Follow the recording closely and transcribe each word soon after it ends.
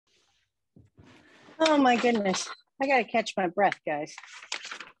Oh my goodness. I got to catch my breath, guys.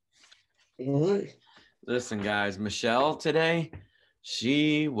 All right. Listen, guys, Michelle today,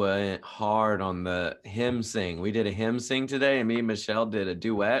 she went hard on the hymn sing. We did a hymn sing today, and me and Michelle did a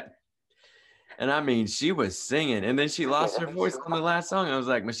duet. And I mean, she was singing, and then she lost her voice on the last song. I was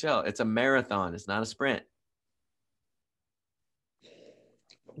like, Michelle, it's a marathon. It's not a sprint.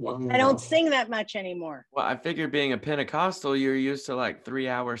 Wow. I don't sing that much anymore. Well, I figured being a Pentecostal, you're used to like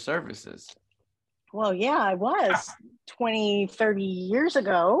 3-hour services. Well, yeah, I was 20, 30 years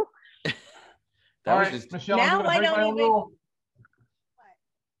ago. That All was right, just Michelle, Now I'm I going to break don't my own even- rule.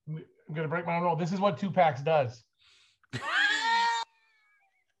 I'm going to break my own rule. This is what 2-Packs does. Look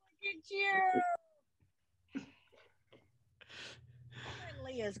at you.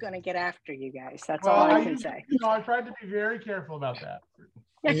 Leah's going to get after you guys. That's all I can say. I tried to be very careful about that.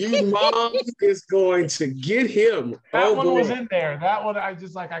 You mom is going to get him. That one was in there. That one, I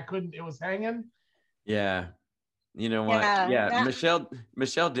couldn't. It was hanging. yeah. You know what? Yeah,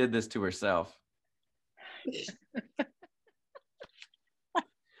 Michelle did this to herself.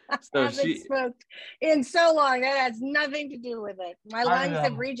 So I haven't smoked in so long. That has nothing to do with it. My lungs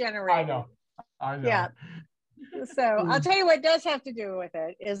have regenerated. I know. Yeah. So I'll tell you what does have to do with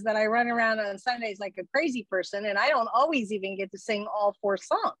it is that I run around on Sundays like a crazy person, and I don't always even get to sing all 4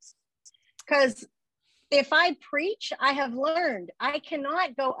 songs. Because if I preach, I have learned I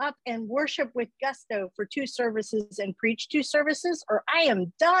cannot go up and worship with gusto for 2 services and preach 2 services, or I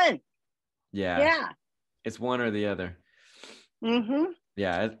am done. Yeah. It's one or the other. Mm-hmm.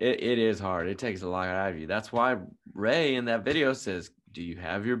 Yeah, it is hard. It takes a lot out of you. That's why Ray in that video says, do you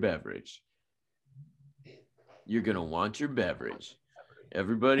have your beverage? You're going to want your beverage.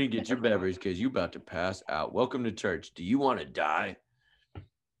 Everybody get your beverage because you're about to pass out. Welcome to church. Do you want to die?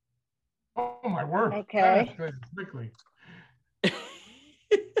 Oh, my word. Okay. Quickly.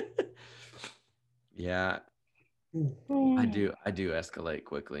 Yeah, I do escalate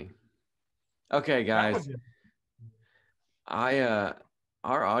quickly. Okay, guys.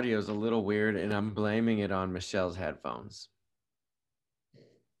 Our audio is a little weird, and I'm blaming it on Michelle's headphones.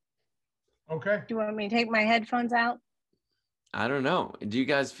 Okay. Do you want me to take my headphones out? I don't know. Do you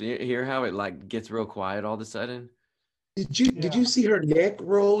guys hear how it like gets real quiet all of a sudden? Did you see her neck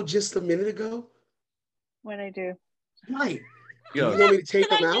roll just a minute ago? What'd I do? Right. Yo, You want me to take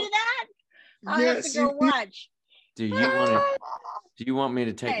Did them I out? do that? I'll have Yes, to go watch. do you want me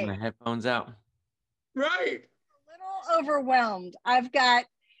to take my headphones out? Right. A little overwhelmed. I've got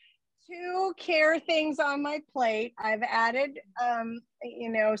 2 care things on my plate. I've added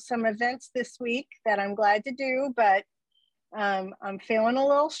some events this week that I'm glad to do, but I'm feeling a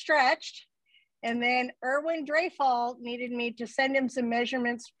little stretched. And then Erwin Dreyfall needed me to send him some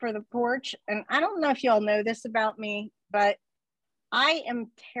measurements for the porch. And I don't know if y'all know this about me, but I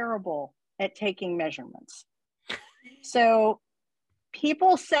am terrible at taking measurements. So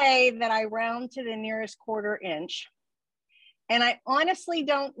people say that I round to the nearest 1/4 inch. And I honestly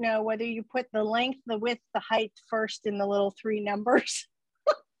don't know whether you put the length, the width, the height first in the little 3 numbers.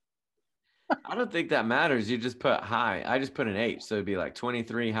 I don't think that matters. You just put high. I just put an H, so it'd be like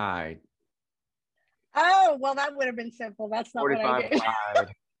 23 high. Oh, well, that would have been simple. That's not what I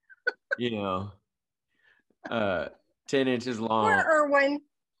 45 did. wide, 10 inches long. Poor Erwin.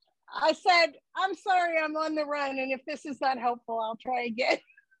 I said, I'm sorry, I'm on the run. And if this is not helpful, I'll try again.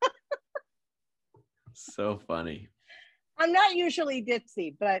 So funny. I'm not usually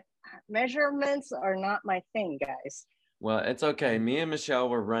ditzy, but measurements are not my thing, guys. Well, it's okay. Me and Michelle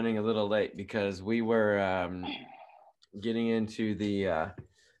were running a little late because we were getting into the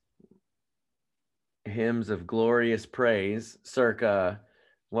hymns of glorious praise circa,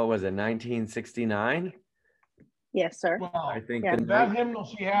 what was it, 1969? Yes, sir. Well, I think that hymnal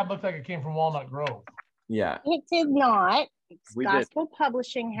she had looked like it came from Walnut Grove. Yeah. It did not. It's We Gospel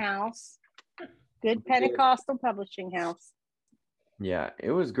Publishing House. Good Pentecostal Publishing House. Yeah, it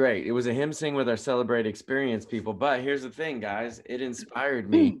was great. It was a hymn sing with our Celebrate Experience people. But here's the thing, guys. It inspired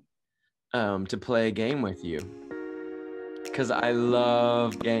me to play a game with you. Because I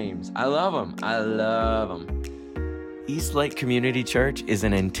love games. I love them. I love them. Eastlake Community Church is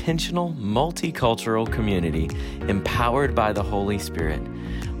an intentional, multicultural community empowered by the Holy Spirit.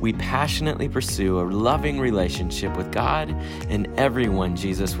 We passionately pursue a loving relationship with God and everyone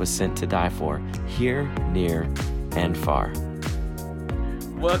Jesus was sent to die for, here, near, and far.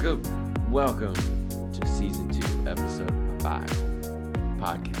 Welcome to Season 2, Episode 5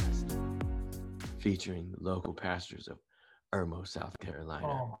 podcast, featuring the local pastors of Irmo, South Carolina.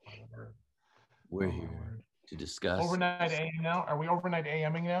 Oh, We're here to discuss overnight AM now. Are we overnight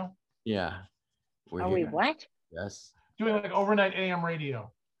AMing now? Yeah. Are we what? Yes. Doing like overnight AM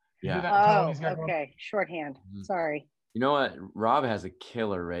radio. You Yeah. hear that tone Oh, he's got going? okay. Shorthand. Mhm. Sorry. You know what? Rob has a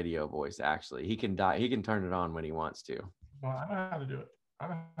killer radio voice. Actually, he can turn it on when he wants to. Well, I know how to do it. I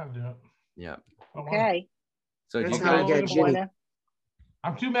know how to do it. Yeah. I don't wanna- Okay. So do That's you how I guys, got Jenny. Wanna-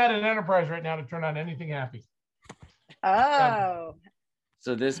 I'm too mad at Enterprise right now to turn on anything happy. Oh,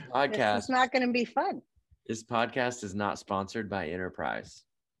 so this this podcast is not going to be fun. is not sponsored by Enterprise.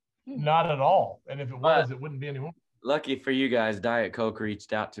 Not at all. And if it was, it wouldn't be anymore. Lucky for you guys, Diet Coke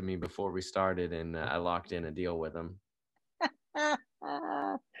reached out to me before we started, and I locked in a deal with them.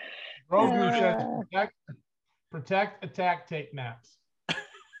 Grogu says protect, attack, take naps.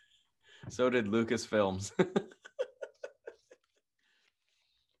 So did Lucasfilms.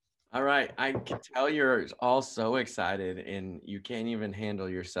 All right, I can tell you're all so excited, and you can't even handle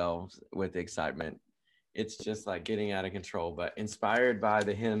yourselves with excitement. It's just like getting out of control, but inspired by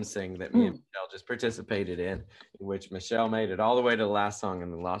the hymn sing that me and Michelle just participated in which Michelle made it all the way to the last song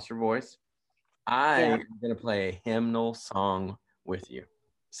and then lost her voice. I am going to play a hymnal song with you,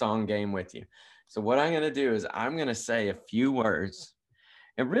 song game with you. So what I'm going to do is I'm going to say a few words,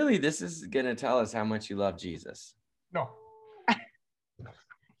 and really this is going to tell us how much you love Jesus. No.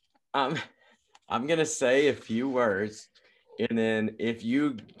 I'm going to say a few words, and then if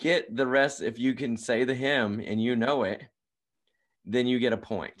you get the rest, if you can say the hymn and you know it, then you get a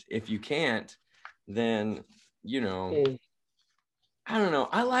point. If you can't, then, you know, I don't know.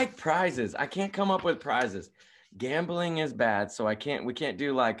 I like prizes. I can't come up with prizes. Gambling is bad, so we can't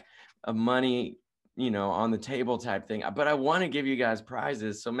do like a money, you know, on the table type thing. But I want to give you guys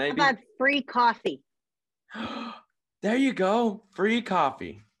prizes, so maybe. How about free coffee? There you go. Free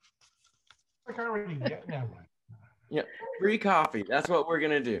coffee. Like I already get now. Yeah, free coffee. That's what we're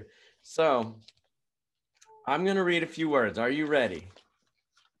going to do. So I'm going to read a few words. Are you ready?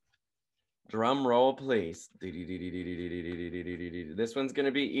 Drum roll, please. This one's going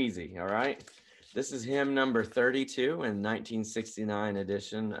to be easy, all right? This is hymn number 32 in 1969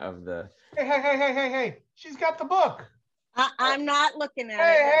 edition of the... Hey. She's got the book. I'm not looking at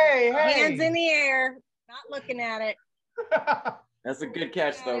it. Hey. Hands in the air. Not looking at it. That's a good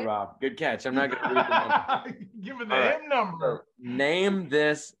catch, though, Rob. Good catch. I'm not going to read the number. Give me the hymn number. Name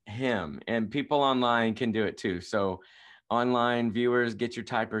this hymn, and people online can do it too. So online viewers, get your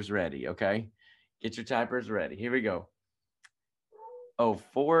typers ready, okay? Get your typers ready. Here we go. Oh,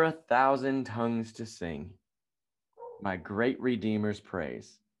 for 1,000 tongues to sing my great Redeemer's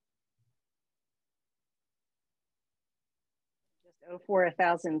praise. Just for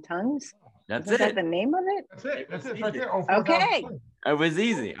 1,000 tongues. That's Is that it. the name of it? That's it. That's it. Easy. Right there. Oh, Okay. It was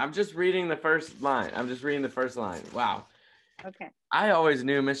easy. I'm just reading the first line. Wow. Okay. I always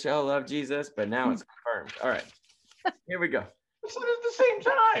knew Michelle loved Jesus, but now it's confirmed. All right. Here we go. We said it at the same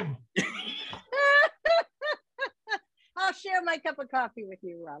time. I'll share my cup of coffee with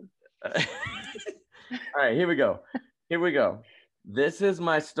you, Rob. All right, here we go. This is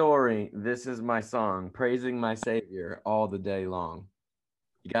my story. This is my song, praising my Savior all the day long.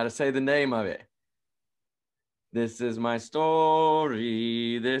 You got to say the name of it. This is my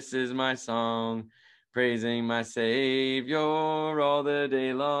story. This is my song, praising my Savior all the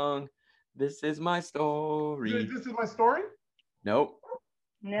day long. This is my story. This is my story? Nope.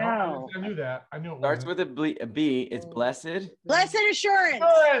 No. I knew that. I knew it Starts wasn't. with a B. It's blessed. Blessed assurance.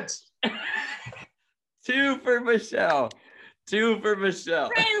 Assurance. 2 for Michelle. 2 for Michelle.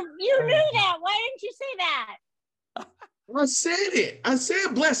 Ray, you knew that. Why didn't you say that? I said it. I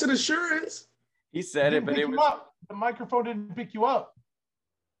said blessed assurance. He said it, but it Pick you was up. The microphone didn't pick you up.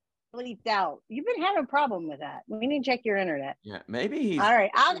 Bleeped out. You've been having a problem with that. We need to check your internet. yeah. Maybe he's. All right.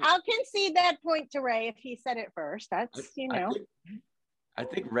 I'll concede that point to Ray if he said it first. That's, you know. I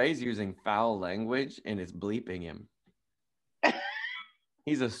think Ray's using foul language and it's bleeping him.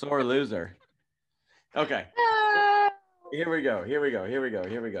 He's a sore loser. Okay. Here we go.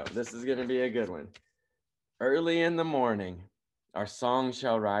 This is going to be a good one. Early in the morning, our song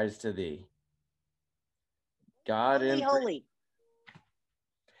shall rise to thee. God Holy, in holy.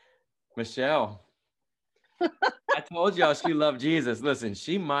 Michelle. I told y'all she loved Jesus. Listen,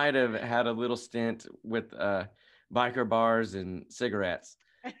 she might have had a little stint with biker bars and cigarettes.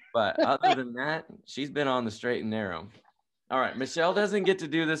 But other than that, she's been on the straight and narrow. All right, Michelle doesn't get to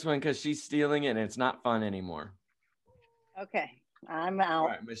do this one because she's stealing it and it's not fun anymore. Okay. I'm out. All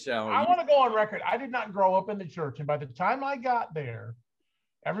right, Michelle. I want to go on record. I did not grow up in the church. And by the time I got there,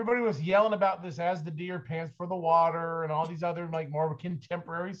 everybody was yelling about this As the Deer Pants for the Water and all these other like more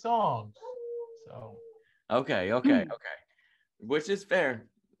contemporary songs. So Okay. Which is fair.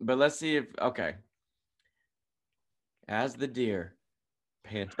 But let's see if okay. As the deer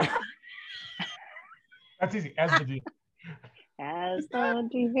pant. that's easy. As the Deer. As the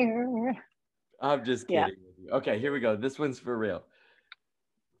deer. I'm just Yeah. kidding with you. Okay, here we go. This one's for real.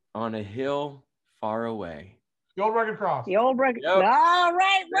 On a hill far away. The old rugged cross. The old record. Yep. All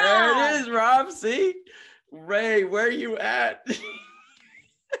right, Rob. There it is, Rob. See? Ray, where are you at?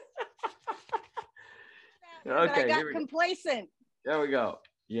 But I Okay, got here we go. complacent. There we go.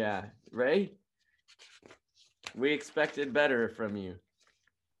 Yeah. Ray, we expected better from you.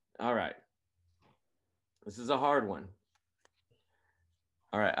 All right. This is a hard one.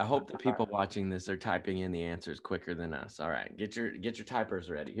 All right. I hope the people watching this are typing in the answers quicker than us. All right. Get your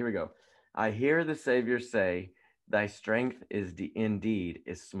typers ready. Here we go. I hear the Savior say, thy strength is indeed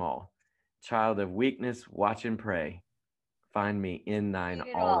is small. Child of weakness, watch and pray. Find me in thine Read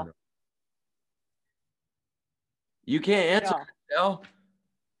it all. all. You can't answer, Michelle.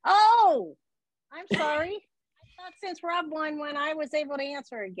 Oh, I'm sorry. I thought since Rob won one, I was able to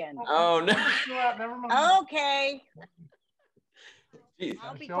answer again. Oh, no. Never mind. Okay. Jeez.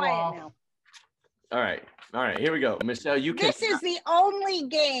 I'll be Show quiet off. now. All right. Here we go. Michelle, you can. This is the only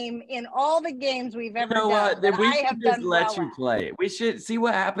game in all the games we've ever You know done what? Then that we I should have just done let well you at. play. We should see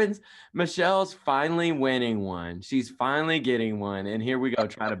what happens. Michelle's finally winning one. She's finally getting one. And here we go,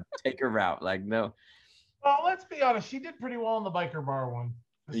 trying to take her out. Like, no. Well, let's be honest. She did pretty well in the biker bar one.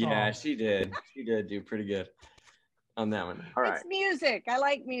 the Yeah, song. she did. She did do pretty good on that one. All right. It's music. I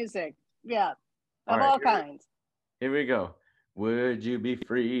like music. Yeah. All Of right, all here we- kinds. Here we go. Would you be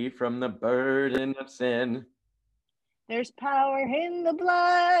free from the burden of sin? There's power in the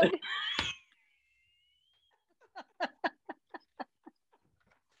blood.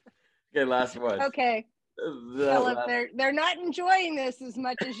 Okay, last one. Okay. The Philip, last- they're not enjoying this as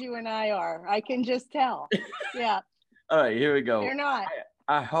much as you and I are. I can just tell. Yeah, All right, here we go. they're not.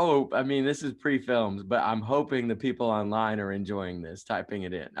 I hope, I mean, this is pre-filmed, but I'm hoping the people online are enjoying this, typing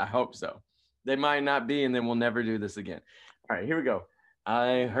it in. I hope so. They might not be, and then we'll never do this again. All right, here we go.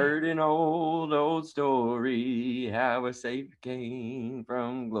 I heard an old story, how a Savior came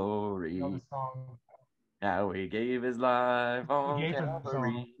from glory, You know the song. how he gave his life on He gave us the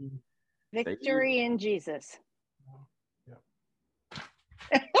Calvary. song. Victory in Jesus.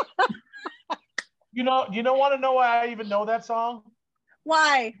 You want to know why I even know that song?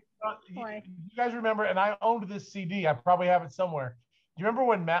 Why? You guys remember, and I owned this CD. I probably have it somewhere. Do you remember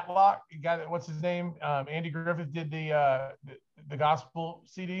when Matlock, what's his name? Andy Griffith did the gospel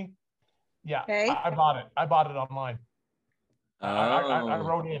CD? Yeah, Okay. I bought it. I bought it online. I Oh,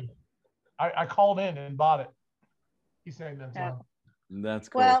 wrote in. I called in and bought it. He sang that song. that's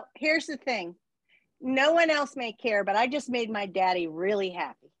cool. Well, here's the thing. No one else may care, but I just made my daddy really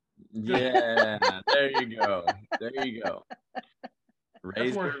happy. Yeah, there you go. There you go.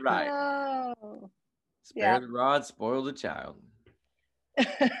 Raise her worth- right. Oh. Spare Yeah. the rod, spoil the child.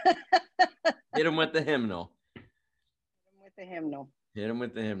 Hit him with the hymnal. With the hymnal. Hit him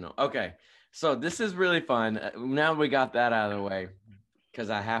with the hymnal. Okay, so this is really fun. Now we got that out of the way, because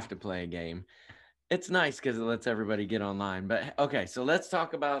I have to play a game. It's nice because it lets everybody get online. But okay, so let's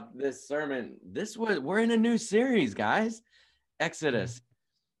talk about this sermon. We're in a new series, guys. Exodus.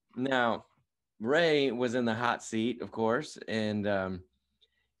 Now, Ray was in the hot seat, of course, and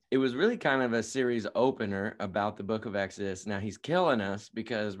it was really kind of a series opener about the book of Exodus. Now he's killing us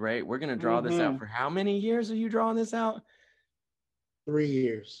because, Ray, we're going to draw this out for how many years are you drawing this out? 3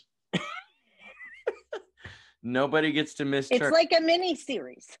 years. Nobody gets to miss church. It's like a mini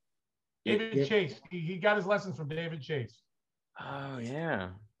series. David Yep. Chase. He got his lessons from David Chase. Oh, yeah.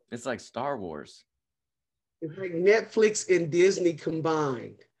 It's like Star Wars. It's like Netflix and Disney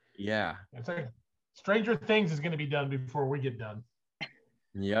combined. Yeah. It's like Stranger Things is going to be done before we get done.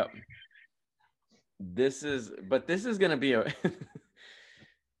 Yep. This is going to be a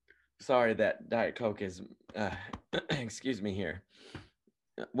sorry that Diet Coke is excuse me here.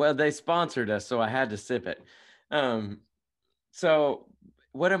 Well, they sponsored us, so I had to sip it. So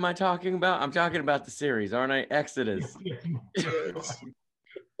what am I talking about? I'm talking about the series, aren't I? Exodus.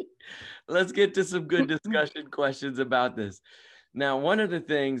 Let's get to some good discussion questions about this. Now, one of the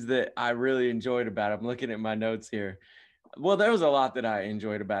things that I really enjoyed about it, I'm looking at my notes here. Well, there was a lot that I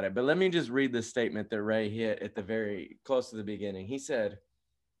enjoyed about it, but let me just read the statement that Ray hit at the very close to the beginning. He said,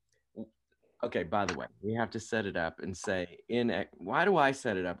 okay, by the way, we have to set it up and say, why do I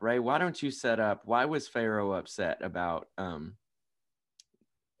set it up? Ray, why don't you set up, why was Pharaoh upset about the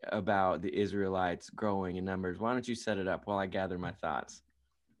Israelites growing in numbers? Why don't you set it up while I gather my thoughts?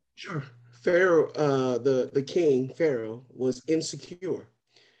 Sure. Pharaoh, the king, Pharaoh, was insecure.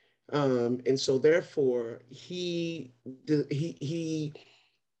 And so therefore he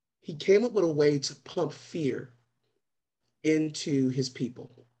came up with a way to pump fear into his people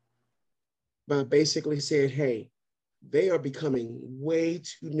by basically saying, hey, they are becoming way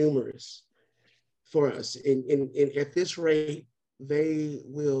too numerous for us. And at this rate, they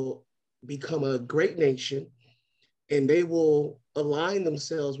will become a great nation, and they will align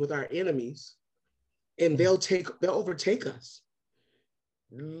themselves with our enemies, and they'll overtake us.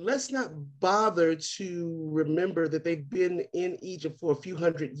 Let's not bother to remember that they've been in Egypt for a few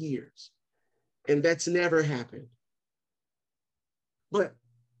hundred years, and that's never happened. But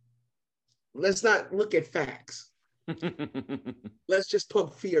let's not look at facts. Let's just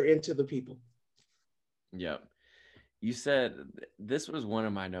pump fear into the people. Yep. You said, this was one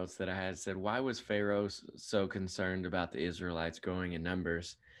of my notes that I had said, why was Pharaoh so concerned about the Israelites growing in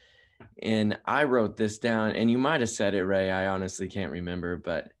numbers? And I wrote this down, and you might have said it, Ray. I honestly can't remember,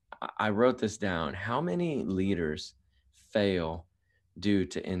 but I wrote this down. How many leaders fail due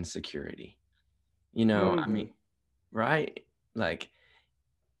to insecurity? You know, I mean, right? Like,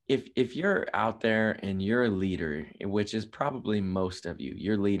 if you're out there and you're a leader, which is probably most of you,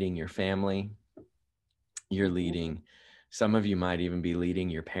 you're leading your family, you're leading, some of you might even be leading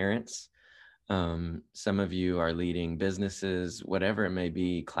your parents. Some of you are leading businesses, whatever it may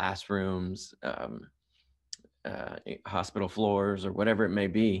be, classrooms, hospital floors, or whatever it may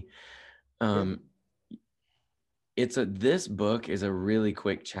be. This book is a really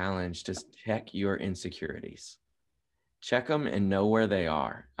quick challenge to check your insecurities. Check them and know where they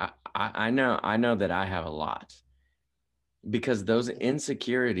are. I know that I have a lot, because those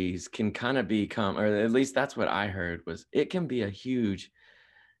insecurities can kind of become, or at least that's what I heard, was it can be a huge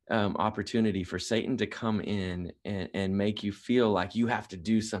opportunity for Satan to come in and make you feel like you have to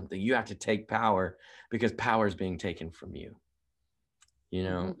do something. You have to take power because power is being taken from you. You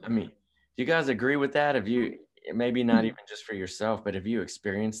know, I mean, do you guys agree with that? Have you, maybe not even just for yourself, but have you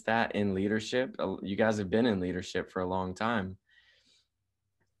experienced that in leadership? You guys have been in leadership for a long time.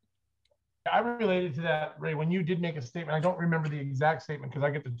 I related to that, Ray, when you did make a statement. I don't remember the exact statement because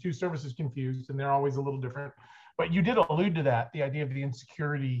I get the two services confused and they're always a little different. But you did allude to that, the idea of the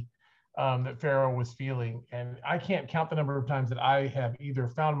insecurity that Pharaoh was feeling. And I can't count the number of times that I have either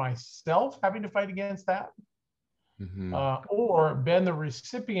found myself having to fight against that, or been the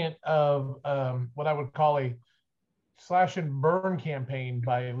recipient of what I would call a slash and burn campaign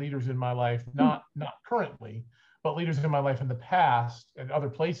by leaders in my life, not currently, but leaders in my life in the past and other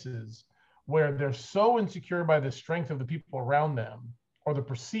places, where they're so insecure by the strength of the people around them, or the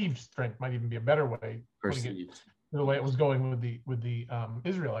perceived strength might even be a better way, the way it was going with the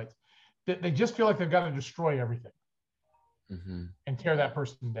Israelites, that they just feel like they've got to destroy everything and tear that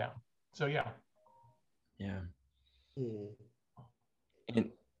person down. So yeah. And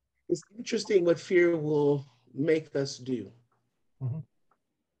it's interesting what fear will make us do,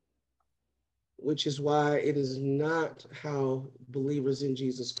 which is why it is not how believers in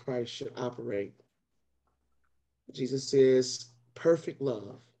Jesus Christ should operate. Jesus says, perfect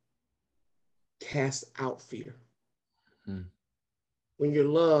love casts out fear. When you're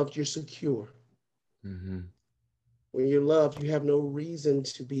loved, you're secure. When you're loved, you have no reason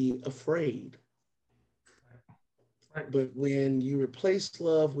to be afraid. But when you replace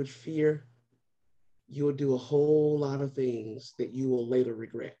love with fear, you'll do a whole lot of things that you will later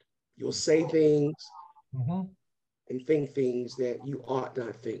regret. You'll say things and think things that you ought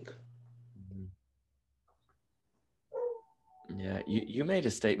not think. Yeah, you made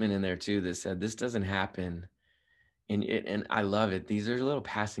a statement in there too that said this doesn't happen, and I love it. These are little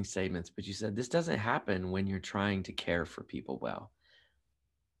passing statements, but you said this doesn't happen when you're trying to care for people well.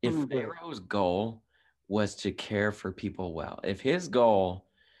 If Pharaoh's goal was to care for people well, if his goal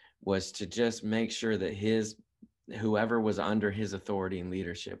was to just make sure that whoever was under his authority and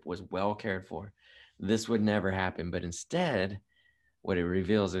leadership was well cared for, this would never happen. But instead, what it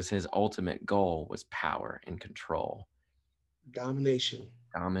reveals is his ultimate goal was power and control. Domination.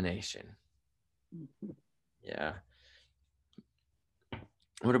 Yeah.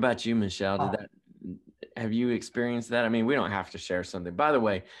 What about you, Michelle? Have you experienced that? I mean, we don't have to share something. By the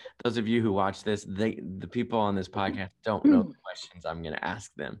way, those of you who watch this, the people on this podcast don't know the questions I'm going to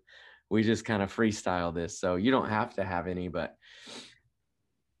ask them. We just kind of freestyle this, so you don't have to have any, but.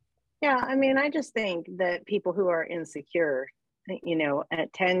 Yeah, I mean, I just think that people who are insecure, you know,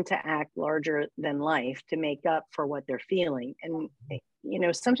 tend to act larger than life to make up for what they're feeling. And, you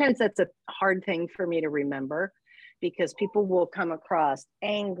know, sometimes that's a hard thing for me to remember, because people will come across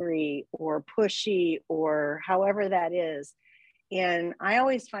angry or pushy or however that is. And I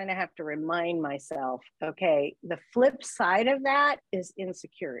always find I have to remind myself, okay, the flip side of that is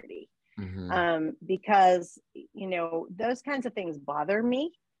insecurity. Because, you know, those kinds of things bother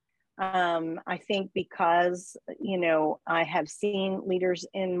me. I think because, I have seen leaders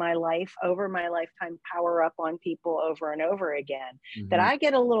in my life over my lifetime power up on people over and over again, that I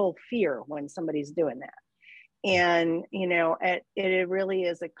get a little fear when somebody's doing that. And, it really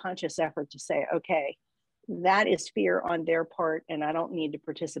is a conscious effort to say, okay, that is fear on their part, and I don't need to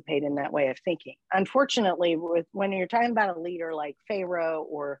participate in that way of thinking. Unfortunately, when you're talking about a leader like Pharaoh,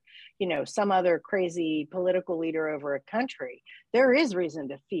 or some other crazy political leader over a country, there is reason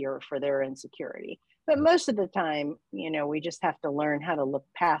to fear for their insecurity. But most of the time, we just have to learn how to look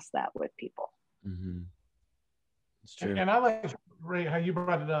past that with people. It's true. And I like, Ray, how you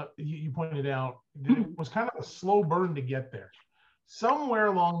brought it up. You pointed out that it was kind of a slow burn to get there. Somewhere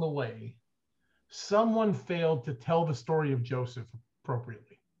along the way, someone failed to tell the story of Joseph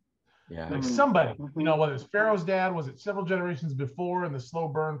appropriately. Yeah. Like somebody, whether it's Pharaoh's dad, was it several generations before, and the slow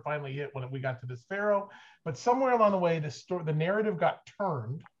burn finally hit when we got to this Pharaoh. But somewhere along the way, the narrative got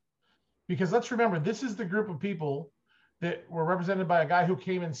turned, because let's remember, this is the group of people that were represented by a guy who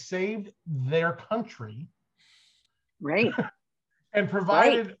came and saved their country. Right. And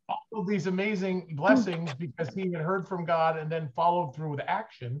provided all of these amazing blessings because he had heard from God and then followed through with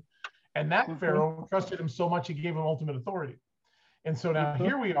action. And that Pharaoh trusted him so much, he gave him ultimate authority. And so now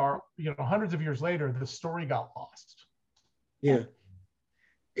here we are, hundreds of years later, the story got lost. Yeah.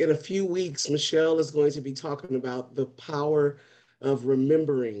 In a few weeks, Michelle is going to be talking about the power of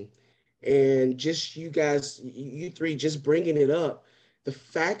remembering. And just you guys, you three, just bringing it up, the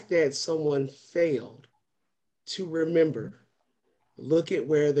fact that someone failed to remember, look at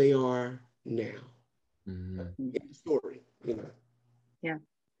where they are now in the story. Yeah.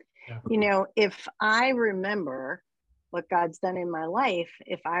 If I remember what God's done in my life,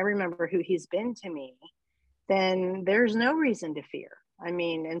 if I remember who he's been to me, then there's no reason to fear. I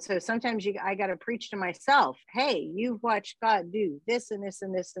mean, and so sometimes I got to preach to myself, hey, you've watched God do this and this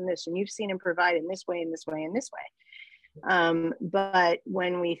and this and this, and you've seen him provide in this way and this way and this way. But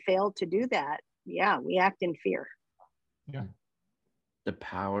when we fail to do that, we act in fear. Yeah. The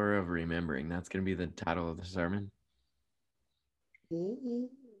power of remembering. That's going to be the title of the sermon.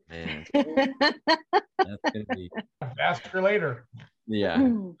 Man, that's going to be. Ask her later. Yeah,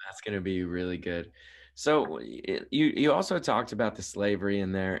 that's going to be really good. So you also talked about the slavery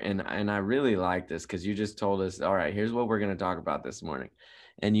in there, and I really like this because you just told us, all right, here's what we're going to talk about this morning,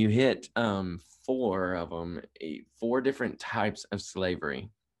 and you hit 4 of them, 4 different types of slavery.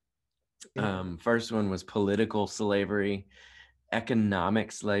 First one was political slavery,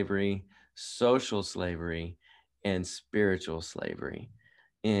 economic slavery, social slavery, and spiritual slavery.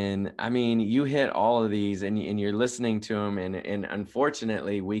 And I mean, you hit all of these, and you're listening to them, and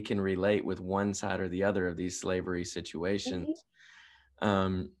unfortunately, we can relate with one side or the other of these slavery situations.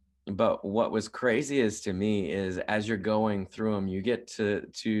 But what was craziest to me is as you're going through them, you get to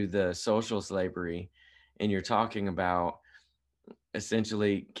the social slavery, and you're talking about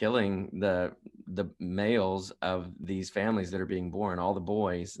essentially killing the males of these families that are being born, all the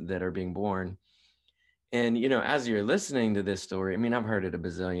boys that are being born. And, as you're listening to this story, I mean, I've heard it a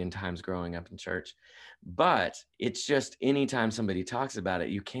bazillion times growing up in church, but it's just anytime somebody talks about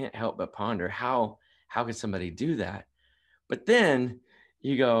it, you can't help but ponder how could somebody do that? But then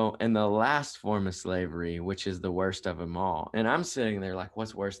you go, and the last form of slavery, which is the worst of them all. And I'm sitting there like,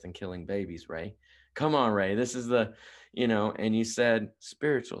 what's worse than killing babies, Ray? Come on, Ray. This is the, and you said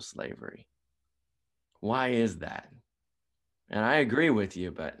spiritual slavery. Why is that? And I agree with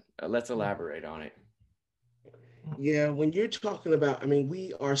you, but let's elaborate on it. Yeah, when you're talking about, I mean,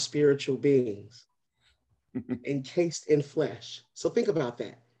 we are spiritual beings encased in flesh. So think about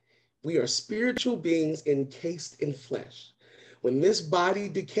that. We are spiritual beings encased in flesh. When this body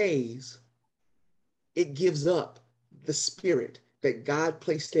decays, it gives up the spirit that God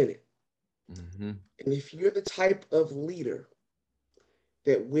placed in it. And if you're the type of leader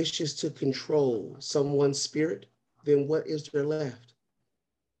that wishes to control someone's spirit, then what is there left?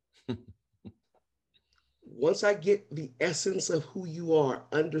 Once I get the essence of who you are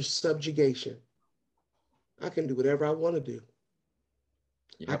under subjugation, I can do whatever I want to do.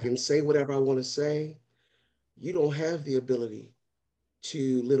 I can say whatever I want to say. You don't have the ability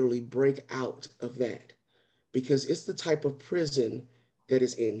to literally break out of that, because it's the type of prison that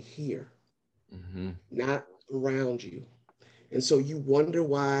is in here, not around you. And so you wonder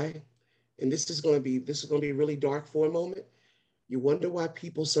why, and this is going to be really dark for a moment. You wonder why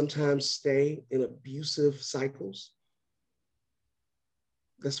people sometimes stay in abusive cycles.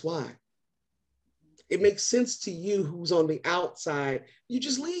 That's why. It makes sense to you who's on the outside. You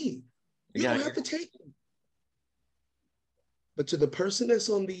just leave. You don't have to take it. But to the person that's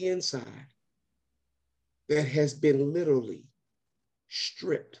on the inside, that has been literally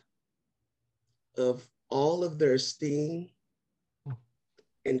stripped of all of their esteem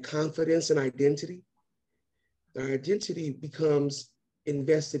and confidence and identity, their identity becomes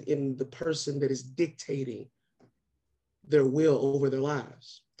invested in the person that is dictating their will over their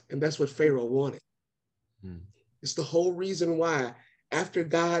lives. And that's what Pharaoh wanted. It's the whole reason why after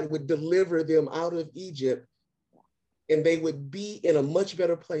God would deliver them out of Egypt and they would be in a much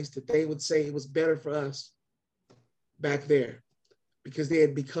better place, that they would say it was better for us back there, because they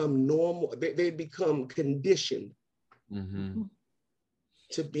had become normal. They had become conditioned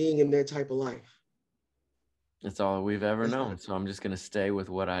to being in that type of life. That's all we've ever known. So I'm just going to stay with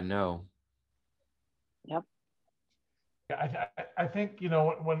what I know. Yep. Yeah, I think, you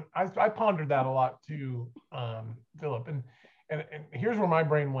know, when I pondered that a lot too, Philip, and here's where my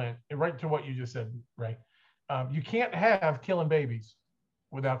brain went, right to what you just said, Ray. You can't have killing babies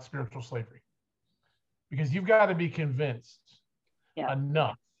without spiritual slavery, because you've got to be convinced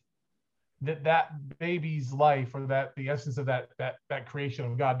enough that baby's life, or that the essence of that creation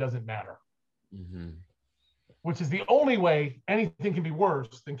of God doesn't matter. Which is the only way anything can be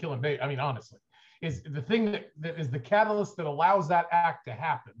worse than killing baby. I mean, honestly, is the thing that is the catalyst that allows that act to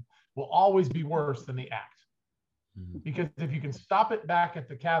happen will always be worse than the act. Because if you can stop it back at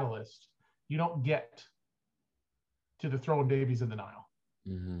the catalyst, you don't get to the throwing babies in the Nile.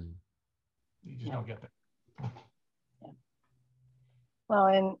 You just don't get there. Well,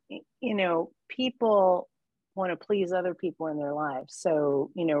 and, you know, people want to please other people in their lives. So,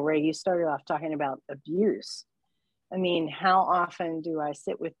 you know, Ray, you started off talking about abuse. I mean, how often do I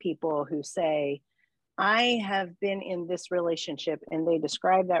sit with people who say, I have been in this relationship, and they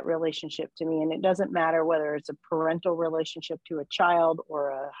describe that relationship to me, and it doesn't matter whether it's a parental relationship to a child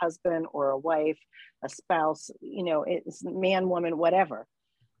or a husband or a wife, a spouse, you know, it's man, woman, whatever.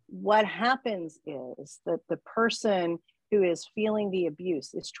 What happens is that the person who is feeling the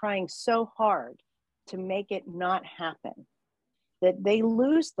abuse is trying so hard to make it not happen that they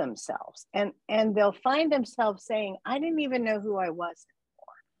lose themselves, and they'll find themselves saying, I didn't even know who I was anymore.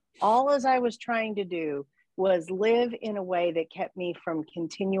 All as I was trying to do was live in a way that kept me from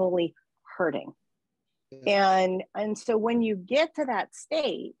continually hurting. And so when you get to that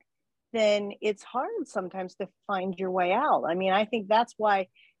state, then it's hard sometimes to find your way out. I mean, I think that's why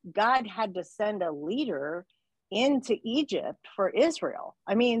God had to send a leader into Egypt for Israel.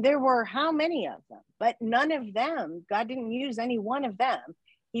 I mean, there were how many of them, but none of them, God didn't use any one of them.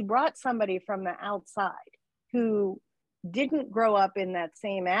 He brought somebody from the outside who didn't grow up in that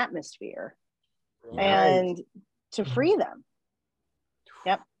same atmosphere, and to free them.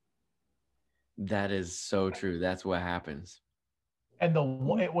 Yep. That is so true. That's what happens. And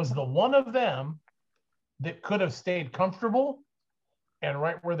it was the one of them that could have stayed comfortable and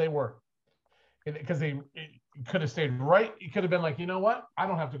right where they were. Because they could have stayed right. It could have been like, you know what? I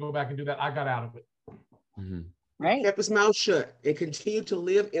don't have to go back and do that. I got out of it. Right. Kept his mouth shut and continued to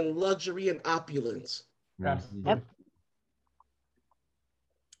live in luxury and opulence. Absolutely.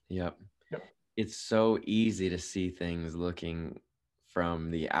 Yep. It's so easy to see things looking from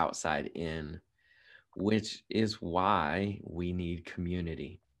the outside in, which is why we need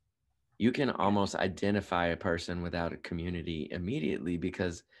community. You can almost identify a person without a community immediately,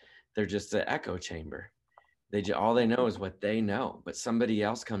 because they're just an echo chamber. All they know is what they know, but somebody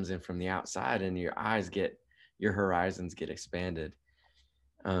else comes in from the outside and your horizons get expanded.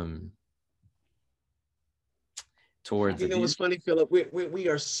 Towards, you know what's funny, Philip? We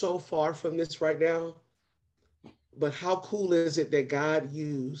are so far from this right now, but how cool is it that God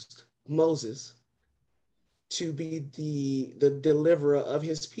used Moses to be the deliverer of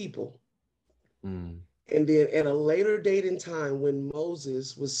his people? And then at a later date in time, when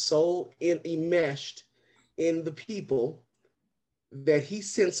Moses was so enmeshed in the people that he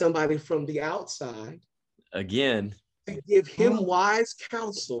sent somebody from the outside again to give him wise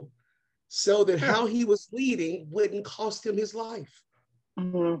counsel, so that how he was leading wouldn't cost him his life.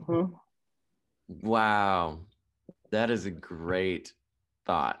 Wow. That is a great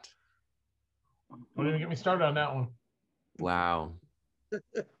thought. Don't even get me started on that one. Wow.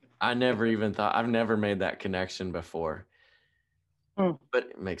 I've never made that connection before. But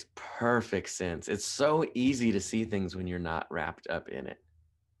it makes perfect sense. It's so easy to see things when you're not wrapped up in it.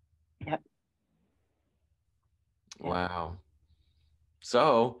 Yep. Wow.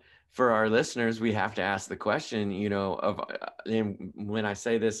 So for our listeners, we have to ask the question, you know, and when I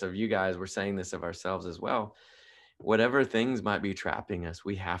say this of you guys, we're saying this of ourselves as well. Whatever things might be trapping us,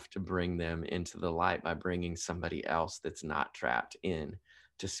 we have to bring them into the light by bringing somebody else that's not trapped in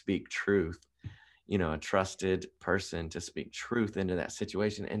to speak truth, you know, a trusted person to speak truth into that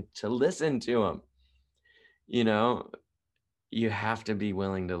situation and to listen to them. You know, you have to be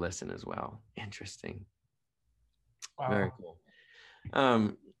willing to listen as well. Interesting. Wow. Very cool.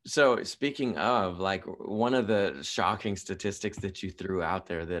 So speaking of, like, one of the shocking statistics that you threw out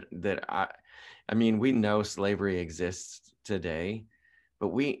there that I mean, we know slavery exists today, but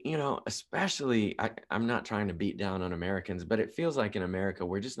we, you know, especially, I'm not trying to beat down on Americans, but it feels like in America,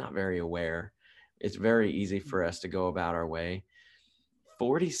 we're just not very aware. It's very easy for us to go about our way.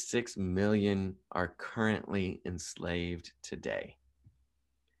 46 million are currently enslaved today.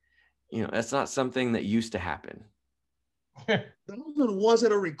 You know, that's not something that used to happen. Those are the ones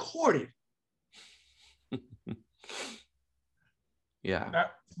that are recorded. Yeah.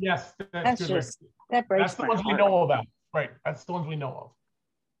 Yes, That's good. just, that breaks That's the my ones we heart. know about. Right. That's the ones we know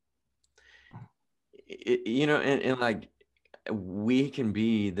of. You know, and like, we can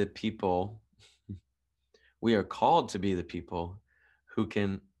be the people, we are called to be the people who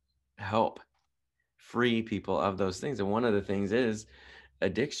can help free people of those things. And one of the things is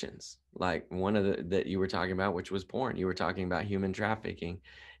addictions, like one of the that you were talking about, which was porn. You were talking about human trafficking,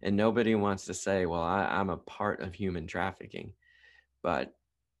 and nobody wants to say, well, I'm a part of human trafficking. But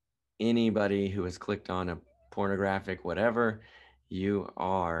anybody who has clicked on a pornographic whatever, you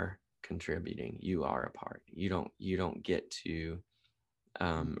are contributing. You are a part. You don't get to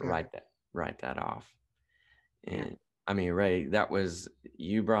write that off. And I mean, Ray,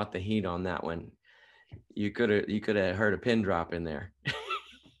 you brought the heat on that one. You could have heard a pin drop in there.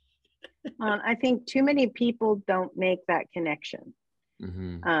 I think too many people don't make that connection.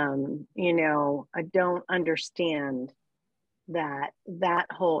 You know, I don't understand that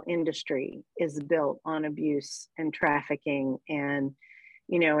whole industry is built on abuse and trafficking. And,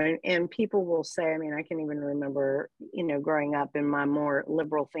 you know, and people will say, I mean, I can even remember, you know, growing up in my more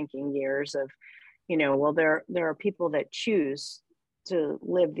liberal thinking years of, you know, well, there are people that choose to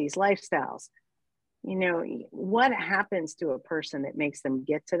live these lifestyles. You know, what happens to a person that makes them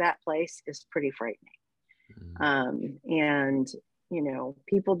get to that place is pretty frightening. And, you know,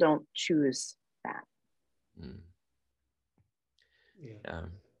 people don't choose that. Yeah.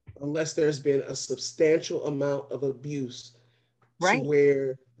 Unless there's been a substantial amount of abuse Right. to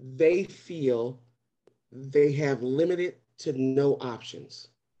where they feel they have limited to no options.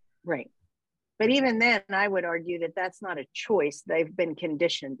 Right. But even then, I would argue that that's not a choice. They've been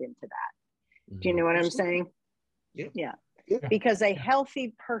conditioned into that. Do you know what I'm saying? Yeah. Because a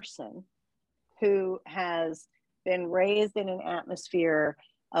healthy person who has been raised in an atmosphere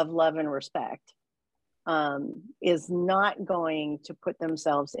of love and respect is not going to put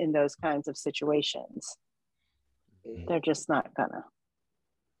themselves in those kinds of situations. They're just not gonna.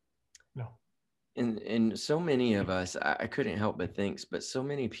 No. And so many of us, I couldn't help but think, but so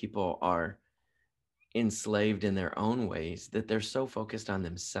many people are enslaved in their own ways that they're so focused on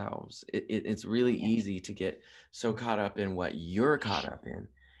themselves. It's really easy to get so caught up in what you're caught up in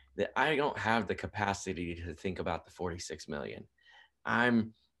that I don't have the capacity to think about the 46 million.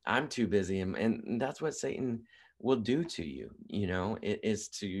 I'm too busy, and that's what Satan will do to you. You know, it is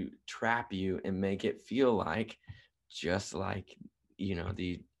to trap you and make it feel like, just like, you know,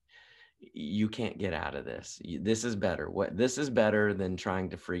 you can't get out of this. This is better. This is better than trying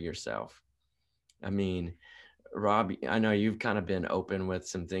to free yourself. I mean, Rob, I know you've kind of been open with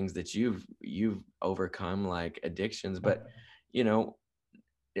some things that you've overcome, like addictions, but, you know,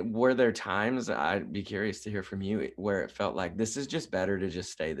 were there times, I'd be curious to hear from you, where it felt like this is just better to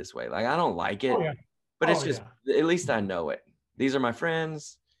just stay this way? Like, I don't like it, but it's just, at least I know it. These are my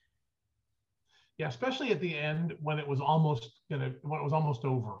friends. Yeah, especially at the end when it was almost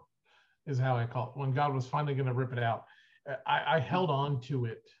over, is how I call it. When God was finally going to rip it out, I held on to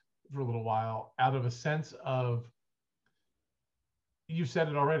it for a little while out of a sense of, you said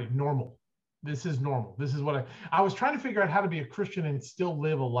it already, normal. This is normal. This is what I was trying to figure out how to be a Christian and still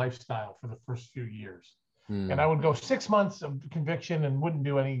live a lifestyle for the first few years. And I would go 6 months of conviction and wouldn't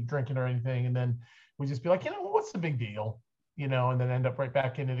do any drinking or anything. And then we'd just be like, you know, what's the big deal? You know, and then end up right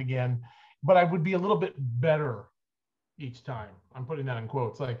back in it again. But I would be a little bit better each time. I'm putting that in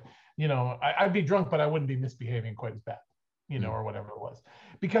quotes. Like, you know, I'd be drunk, but I wouldn't be misbehaving quite as bad, you know, or whatever it was.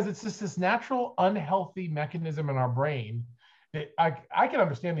 Because it's just this natural, unhealthy mechanism in our brain that I can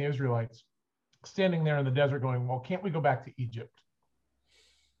understand the Israelites standing there in the desert going, well, can't we go back to Egypt?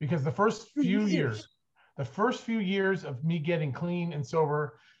 Because the first few years of me getting clean and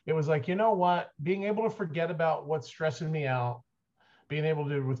sober, it was like, you know what? Being able to forget about what's stressing me out, being able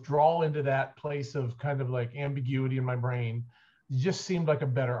to withdraw into that place of kind of like ambiguity in my brain just seemed like a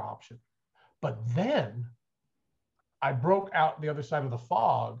better option. But then I broke out the other side of the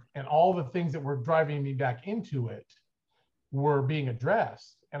fog, and all the things that were driving me back into it were being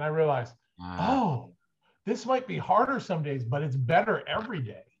addressed. And I realized, oh, this might be harder some days, but it's better every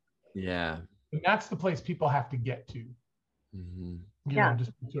day. Yeah. And that's the place people have to get to. Mm-hmm. You know,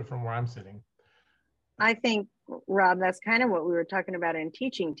 just to it from where I'm sitting. I think, Rob, that's kind of what we were talking about in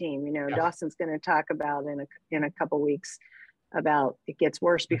Teaching Team. You know, Yes. Dawson's going to talk about in a couple weeks about it gets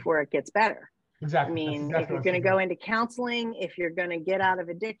worse before it gets better. Exactly. I mean, exactly if you're going to go into counseling, if you're going to get out of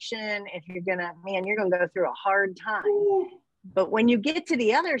addiction, if you're going to, man, you're going to go through a hard time. Ooh. But when you get to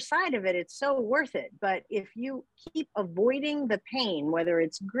the other side of it, it's so worth it. But if you keep avoiding the pain, whether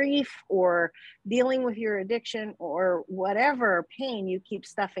it's grief or dealing with your addiction or whatever pain you keep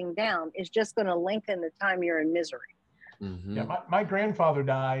stuffing down, is just going to lengthen the time you're in misery. Mm-hmm. Yeah, my grandfather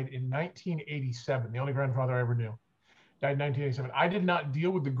died in 1987, the only grandfather I ever knew. Died in 1987. I did not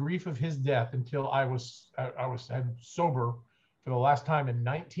deal with the grief of his death until I was sober for the last time in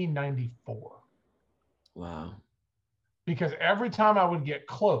 1994. Wow. Because every time I would get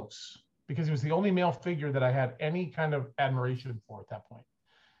close, because he was the only male figure that I had any kind of admiration for at that point.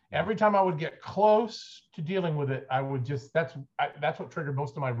 Every time I would get close to dealing with it, I would just, that's what triggered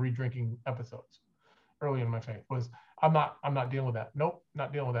most of my re-drinking episodes early in my faith was, I'm not dealing with that. Nope,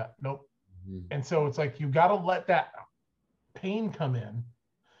 not dealing with that. Nope. Mm-hmm. And so it's like, you got to let that pain come in.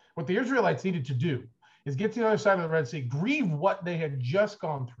 What the Israelites needed to do is get to the other side of the Red Sea, grieve what they had just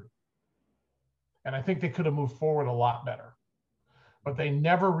gone through. And I think they could have moved forward a lot better, but they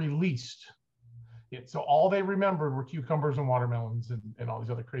never released it. So all they remembered were cucumbers and watermelons and all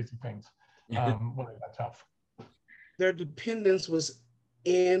these other crazy things when it got tough. Their dependence was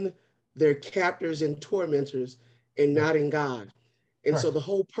in their captors and tormentors and not in God. And so the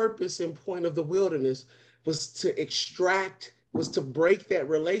whole purpose and point of the wilderness was to break that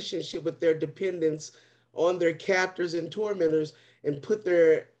relationship with their dependence on their captors and tormentors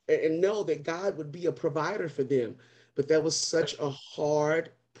and know that God would be a provider for them. But that was such a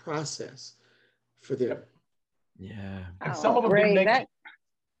hard process for them. Yeah. And some of them didn't make it.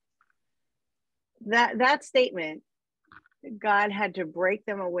 That statement, God had to break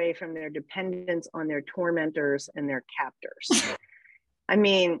them away from their dependence on their tormentors and their captors. I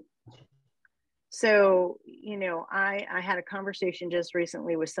mean, so, you know, I had a conversation just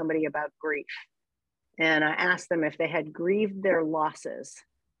recently with somebody about grief. And I asked them if they had grieved their losses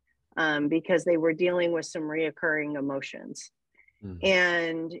because they were dealing with some reoccurring emotions. Mm-hmm.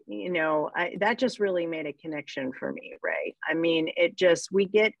 And, you know, that just really made a connection for me, Ray. I mean, we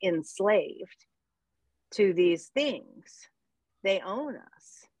get enslaved to these things. They own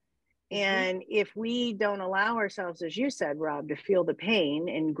us. And if we don't allow ourselves, as you said, Rob, to feel the pain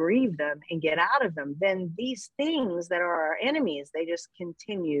and grieve them and get out of them, then these things that are our enemies, they just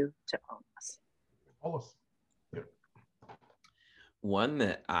continue to own us. One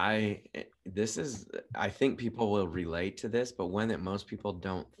that I think people will relate to this, but one that most people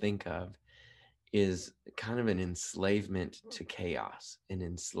don't think of is kind of an enslavement to chaos, an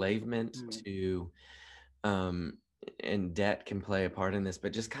enslavement to, and debt can play a part in this,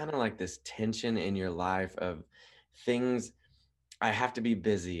 but just kind of like this tension in your life of things. I have to be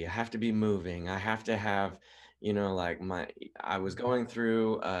busy. I have to be moving. I have to have, you know, like I was going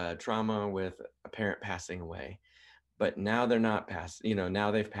through trauma with a parent passing away, but now they're not passed, you know, now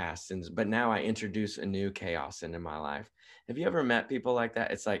they've passed. But now I introduce a new chaos into my life. Have you ever met people like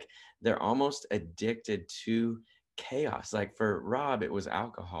that? It's like they're almost addicted to chaos. Like for Rob, it was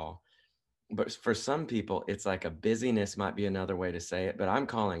alcohol. But for some people, it's like a busyness might be another way to say it, but I'm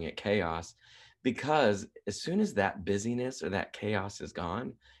calling it chaos because as soon as that busyness or that chaos is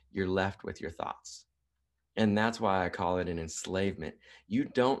gone, you're left with your thoughts. And that's why I call it an enslavement. You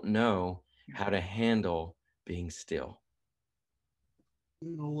don't know how to handle being still.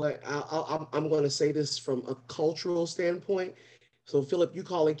 You know what? I'm going to say this from a cultural standpoint. So, Philip, you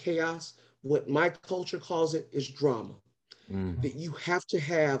call it chaos. What my culture calls it is drama. That you have to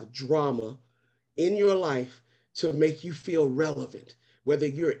have drama in your life to make you feel relevant, whether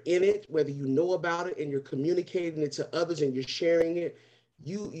you're in it, whether you know about it and you're communicating it to others and you're sharing it,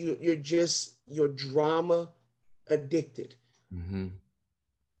 you're drama addicted. Mm-hmm.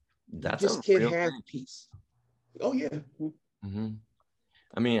 That's you just can't have peace. Oh yeah. Mm-hmm.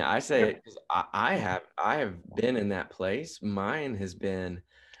 I mean, I say it because I have been in that place. Mine has been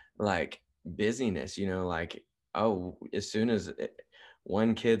like busyness, you know, like, oh, as soon as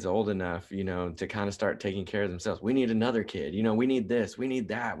one kid's old enough, you know, to kind of start taking care of themselves, we need another kid, you know, we need this, we need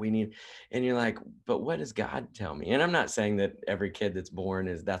that, and you're like, but what does God tell me? And I'm not saying that every kid that's born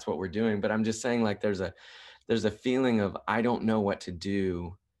that's what we're doing, but I'm just saying like there's a feeling of, I don't know what to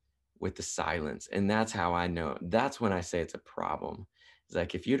do with the silence. And that's how I know, that's when I say it's a problem. It's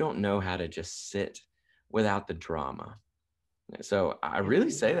like, if you don't know how to just sit without the drama, So I really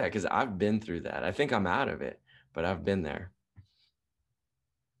say that because I've been through that. I think I'm out of it, but I've been there.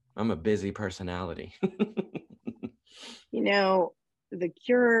 I'm a busy personality. You know, the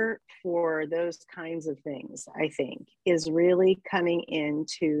cure for those kinds of things, I think, is really coming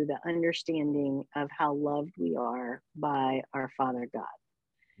into the understanding of how loved we are by our Father God.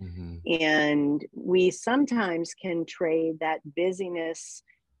 Mm-hmm. And we sometimes can trade that busyness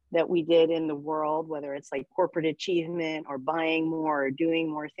that we did in the world, whether it's like corporate achievement or buying more or doing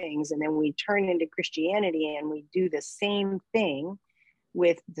more things, and then we turn into Christianity and we do the same thing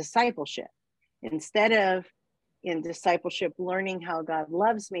with discipleship. Instead of in discipleship learning how God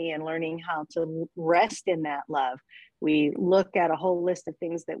loves me and learning how to rest in that love, we look at a whole list of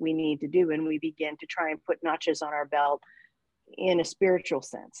things that we need to do, and we begin to try and put notches on our belt in a spiritual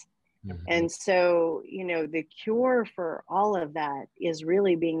sense. Mm-hmm. And so, you know, the cure for all of that is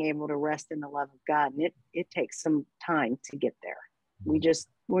really being able to rest in the love of God. And it takes some time to get there. We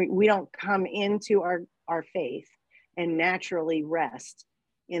don't come into our faith and naturally rest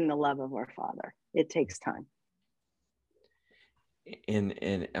in the love of our Father. It takes time.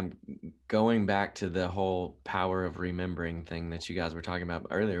 And I'm going back to the whole power of remembering thing that you guys were talking about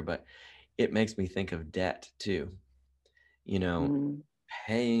earlier, but it makes me think of debt too. You know,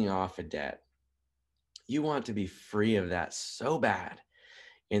 paying off a debt. You want to be free of that so bad,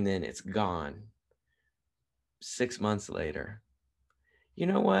 and then it's gone 6 months later. You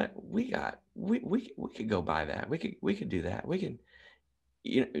know what? We could go buy that. We could do that. We could,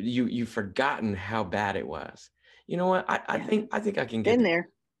 you've forgotten how bad it was. You know what? I think I can get there.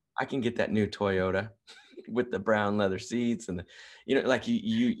 I can get that new Toyota with the brown leather seats and like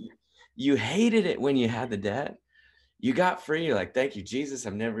you hated it when you had the debt. You got free. You're like, thank you, Jesus.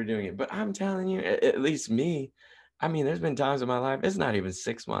 I'm never doing it. But I'm telling you, at least me, I mean, there's been times in my life, it's not even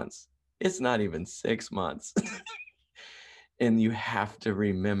 6 months. It's not even 6 months. And you have to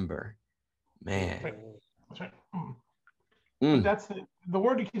remember, man. But that's the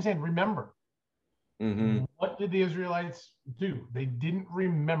word you keep saying, remember. Mm-hmm. What did the Israelites do? They didn't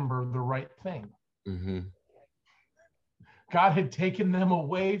remember the right thing. Mm-hmm. God had taken them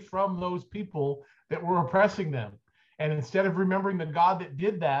away from those people that were oppressing them. And instead of remembering the God that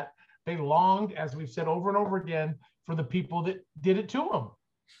did that, they longed, as we've said over and over again, for the people that did it to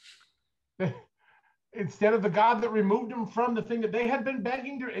them. Instead of the God that removed them from the thing that they had been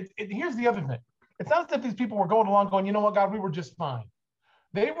begging to. Here's the other thing. It's not that these people were going along going, you know what, God, we were just fine.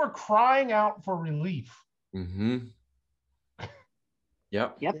 They were crying out for relief. Mm-hmm.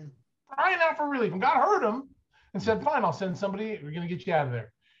 Yep. Crying out for relief. And God heard them and said, fine, I'll send somebody. We're going to get you out of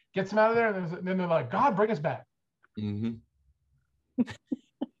there. Gets them out of there. And then they're like, God, bring us back. Mm-hmm.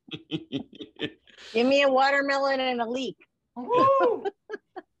 Give me a watermelon and a leek. Woo!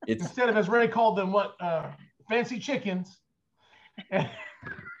 Instead of, as Ray called them, fancy chickens.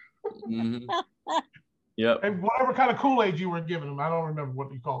 Mm-hmm. Yep. And whatever kind of Kool-Aid you were giving them. I don't remember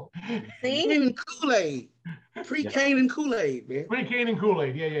what you call it. See? Even Kool-Aid. Pre-cane and Kool-Aid, man. Pre-cane and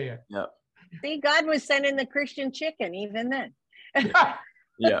Kool-Aid. Yeah. Yep. See, God was sending the Christian chicken even then.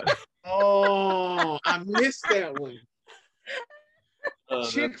 Yeah. Oh, I missed that one.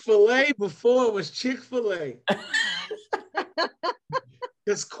 Chick-fil-A before it was Chick-fil-A.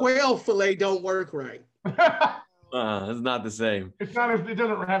 Because quail fillet don't work right. It's not the same. It's not. It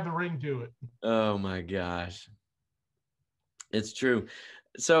doesn't have the ring to it. Oh my gosh. It's true.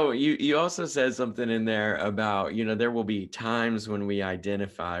 So you also said something in there about, there will be times when we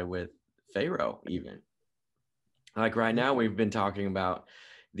identify with Pharaoh even. Like right now we've been talking about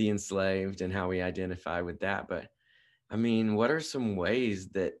the enslaved and how we identify with that. But I mean, what are some ways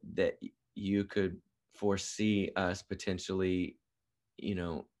that you could foresee us potentially,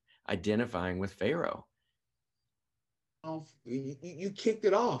 identifying with Pharaoh? You kicked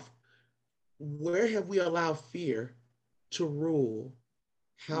it off. Where have we allowed fear to rule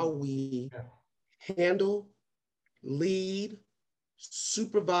how we handle, lead,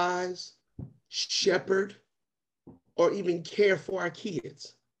 supervise, shepherd, or even care for our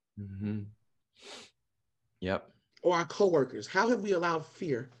kids? Mm-hmm. Yep. Or our coworkers? How have we allowed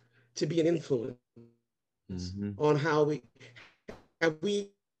fear to be an influence on how have we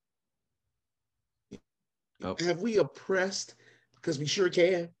oppressed? Because we sure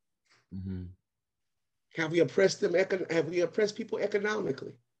can. Mm-hmm. Have we oppressed them? Have we oppressed people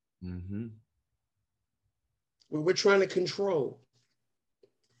economically? Mm-hmm. Where we're trying to control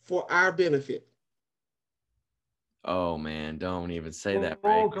for our benefit. Oh man, don't even say that,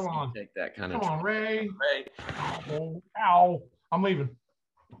 Ray. Oh, come on. Take that kind Come of on, Ray. Oh, ow. I'm leaving.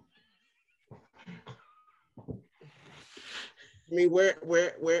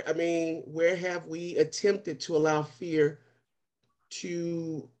 I mean, where have we attempted to allow fear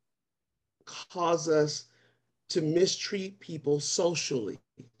to cause us to mistreat people socially.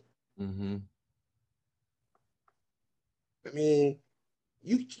 Mm-hmm. I mean,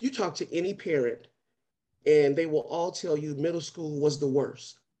 you talk to any parent and they will all tell you middle school was the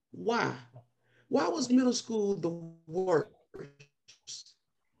worst. Why? Why was middle school the worst?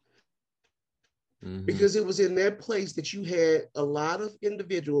 Mm-hmm. Because it was in that place that you had a lot of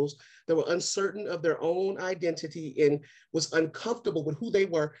individuals that were uncertain of their own identity and was uncomfortable with who they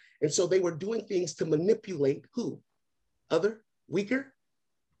were. And so they were doing things to manipulate who? Other, weaker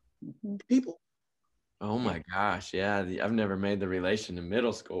people. Oh my gosh. Yeah. I've never made the relation to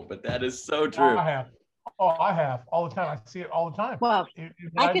middle school, but that is so Oh, true. I have. Oh, I have all the time. I see it all the time. Well,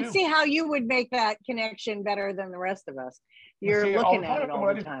 I could do. see how you would make that connection better than the rest of us. You're see it all looking the at time. it all What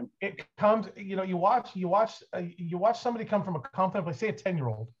I the do, time. It comes, you watch somebody come from a confident place, say a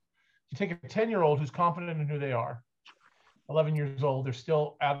 10-year-old. You take a 10-year-old who's confident in who they are, 11 years old, they're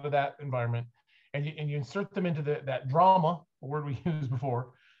still out of that environment, and you insert them into that drama, a word we used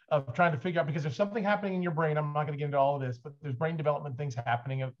before, of trying to figure out, because there's something happening in your brain. I'm not going to get into all of this, but there's brain development things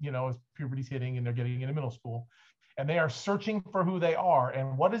happening, as puberty's hitting and they're getting into middle school, and they are searching for who they are.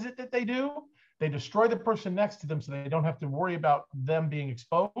 And what is it that they do? They destroy the person next to them so they don't have to worry about them being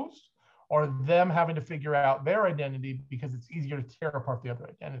exposed or them having to figure out their identity, because it's easier to tear apart the other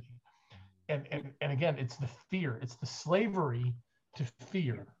identity. And again, it's the fear, it's the slavery to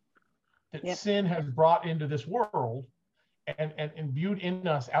fear that sin has brought into this world and imbued in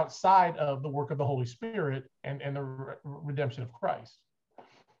us outside of the work of the Holy Spirit and the redemption of Christ.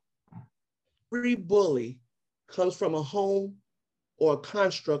 Every bully comes from a home or a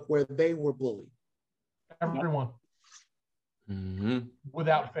construct where they were bullied. Everyone. Mm-hmm.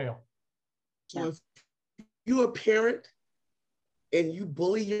 Without fail. So if you're a parent and you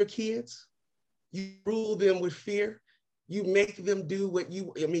bully your kids, you rule them with fear, you make them do what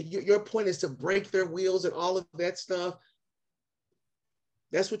your point is to break their wheels and all of that stuff.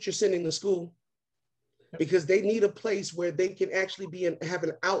 That's what you're sending to school, because they need a place where they can actually have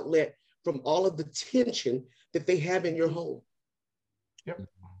an outlet from all of the tension that they have in your home. Yep.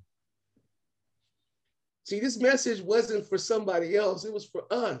 See, this message wasn't for somebody else. It was for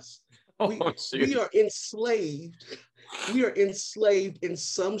us. We are enslaved. We are enslaved in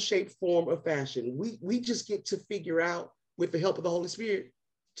some shape, form, or fashion. We just get to figure out, with the help of the Holy Spirit,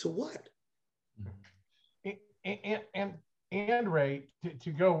 to what? And Ray,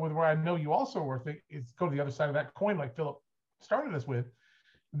 to go with where I know you also work, is go to the other side of that coin, like Philip started us with.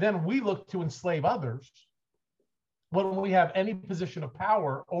 Then we look to enslave others when we have any position of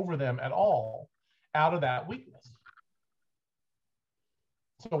power over them at all, out of that weakness.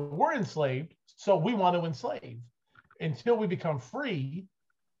 So we're enslaved, so we want to enslave. Until we become free,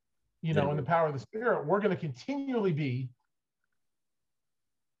 in the power of the Spirit, we're going to continually be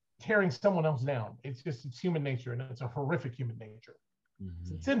tearing someone else down. It's human nature, and it's a horrific human nature.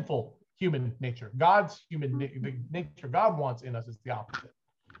 Mm-hmm. It's sinful human nature. God's human the nature God wants in us is the opposite,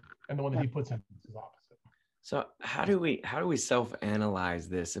 and the one that He puts in us is opposite. So how do we self-analyze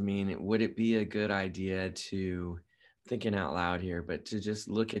this? I mean, would it be a good idea to, thinking out loud here, but to just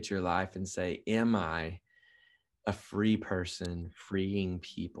look at your life and say, am I a free person freeing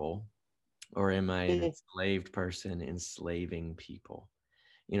people, or am I an enslaved person enslaving people?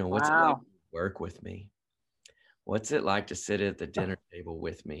 What's it like to work with me? What's it like to sit at the dinner table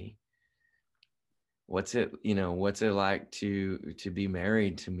with me? What's it like to be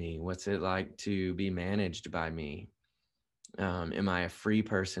married to me? What's it like to be managed by me? Am I a free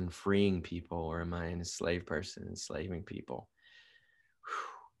person freeing people, or am I an enslaved person enslaving people?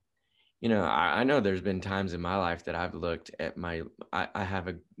 I know there's been times in my life that I've looked at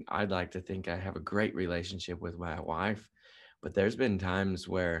I'd like to think I have a great relationship with my wife, but there's been times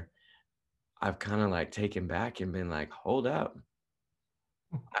where I've kind of like taken back and been like, hold up.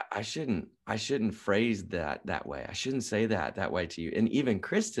 I shouldn't phrase that way. I shouldn't say that way to you. And even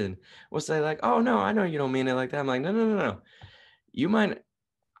Kristen will say like, oh no, I know you don't mean it like that. I'm like, no. You might,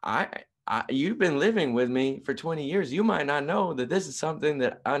 you've been living with me for 20 years. You might not know that this is something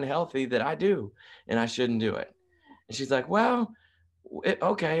that unhealthy that I do, and I shouldn't do it. And she's like, well,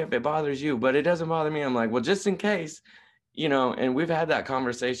 okay, if it bothers you, but it doesn't bother me. I'm like, well, just in case, and we've had that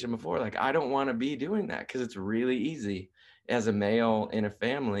conversation before. Like, I don't want to be doing that, because it's really easy as a male in a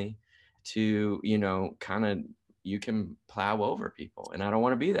family to, you can plow over people, and I don't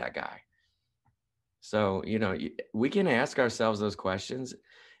want to be that guy. So, we can ask ourselves those questions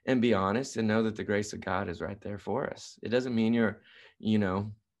and be honest and know that the grace of God is right there for us. It doesn't mean you're,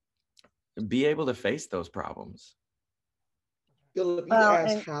 be able to face those problems. Philip, you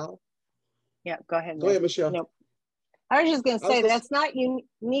asked how? Yeah, go ahead. Go ahead, Michelle. Nope. I was just going to I was say gonna, that's not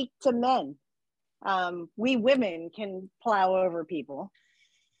unique to men. We women can plow over people.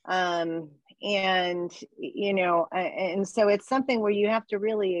 And, you know, and so it's something where you have to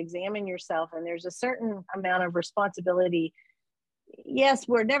really examine yourself, and there's a certain amount of responsibility. Yes,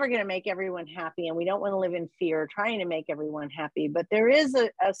 we're never going to make everyone happy, and we don't want to live in fear trying to make everyone happy, but there is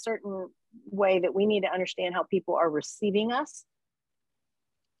a certain way that we need to understand how people are receiving us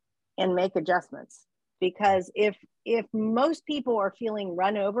and make adjustments. Because if most people are feeling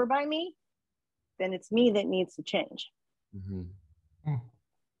run over by me, then it's me that needs to change. Mm-hmm.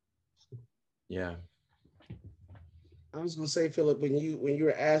 Yeah. I was going to say, Philip, when you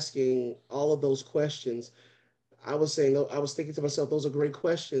were asking all of those questions, I was thinking to myself, those are great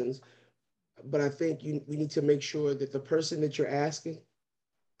questions, but I think we need to make sure that the person that you're asking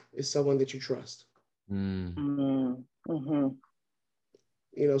is someone that you trust. Mm. Mm-hmm.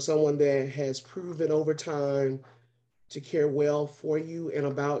 You know, someone that has proven over time to care well for you and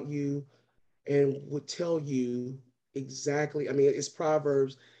about you, and would tell you exactly. I mean, it's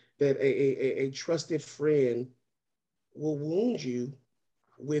Proverbs that a trusted friend will wound you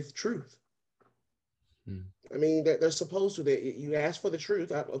with truth. Mm. I mean, that they're supposed to. That you ask for the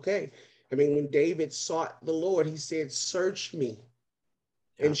truth. Okay. I mean, when David sought the Lord, he said, "Search me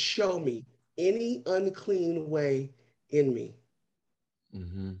and show me any unclean way in me."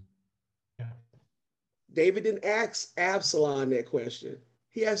 Mm-hmm. David didn't ask Absalom that question.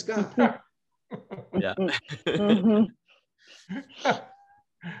 He asked God. Yeah. Mm-hmm. So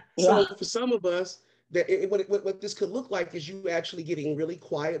Yeah. for some of us, what this could look like is you actually getting really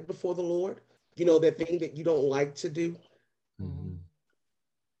quiet before the Lord. You know, that thing that you don't like to do, Mm-hmm.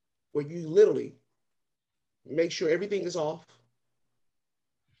 where you literally make sure everything is off.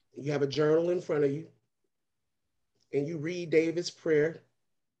 You have a journal in front of you, and you read David's prayer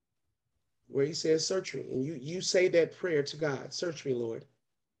where he says, "Search me." And you say that prayer to God, "Search me, Lord,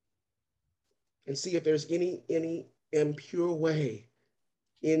 and see if there's any impure way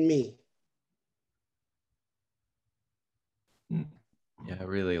in me." Yeah, I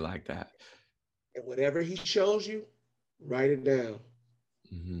really like that. And whatever he shows you, write it down.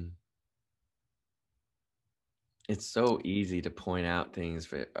 Mm-hmm. It's so easy to point out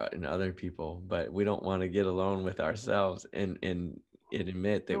things in other people, but we don't want to get alone with ourselves and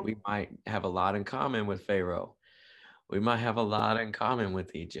admit that we might have a lot in common with Pharaoh. We might have a lot in common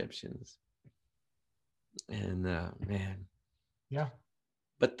with the Egyptians. And man, Yeah.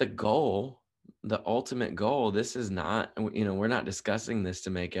 but the ultimate goal, this is not, we're not discussing this to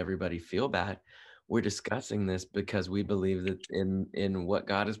make everybody feel bad. We're discussing this because we believe that in what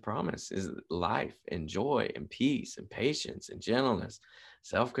God has promised is life and joy and peace and patience and gentleness,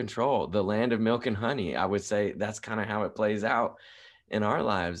 self-control, the land of milk and honey. I would say that's kind of how it plays out in our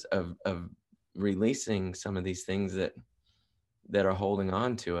lives of releasing some of these things that are holding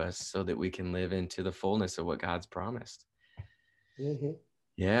on to us so that we can live into the fullness of what God's promised. Mm-hmm.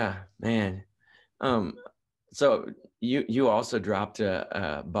 Yeah, man. Um, so you also dropped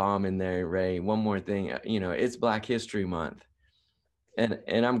a bomb in there, Ray. One more thing, it's Black History Month, and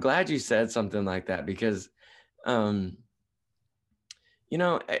I'm glad you said something like that because,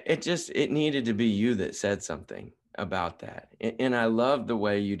 it needed to be you that said something about that, and I love the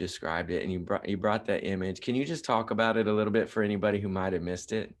way you described it, and you brought that image. Can you just talk about it a little bit for anybody who might have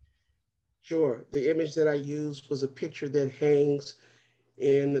missed it? Sure. The image that I used was a picture that hangs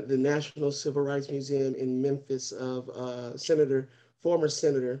in the National Civil Rights Museum in Memphis of former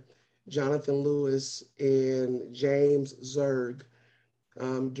Senator Jonathan Lewis and James Zerg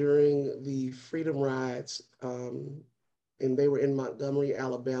during the Freedom Rides. And they were in Montgomery,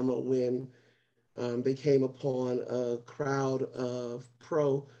 Alabama, when they came upon a crowd of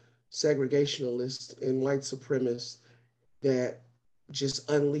pro-segregationalists and white supremacists that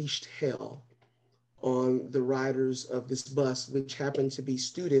just unleashed hell on the riders of this bus, which happened to be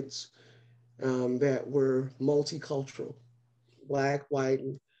students that were multicultural, Black, white,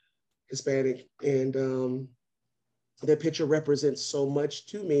 and Hispanic. And that picture represents so much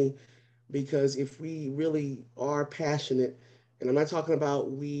to me because if we really are passionate, and I'm not talking about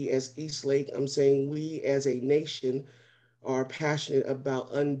we as Eastlake, I'm saying we as a nation are passionate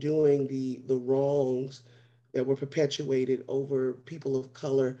about undoing the wrongs that were perpetuated over people of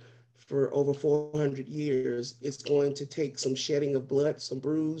color for over 400 years, it's going to take some shedding of blood, some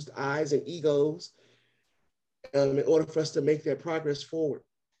bruised eyes and egos in order for us to make that progress forward.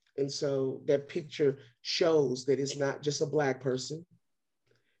 And so that picture shows that it's not just a Black person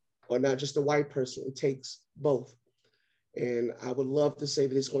or not just a white person. It takes both. And I would love to say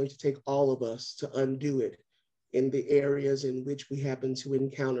that it's going to take all of us to undo it in the areas in which we happen to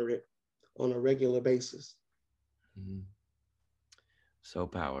encounter it on a regular basis. Mhm. So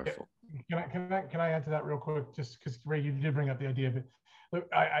powerful. Can I add to that real quick? Just because Ray, you did bring up the idea of it. Look,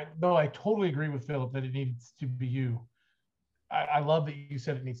 though I totally agree with Philip that it needs to be you. I love that you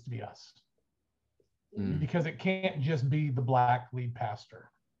said it needs to be us, because it can't just be the Black lead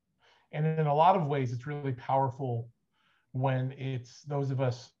pastor. And in a lot of ways, it's really powerful when it's those of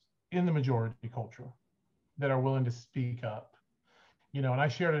us in the majority culture that are willing to speak up. And I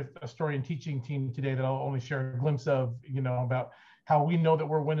shared a story in teaching team today that I'll only share a glimpse of, about how we know that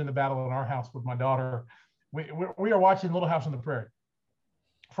we're winning the battle in our house with my daughter. We are watching Little House on the Prairie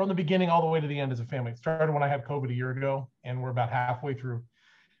from the beginning all the way to the end as a family. It started when I had COVID a year ago, and we're about halfway through.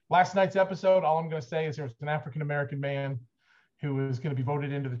 Last night's episode, all I'm going to say is there was an African-American man who was going to be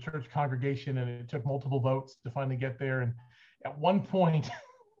voted into the church congregation, and it took multiple votes to finally get there. And at one point,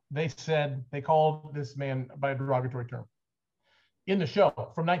 they called this man by a derogatory term. In the show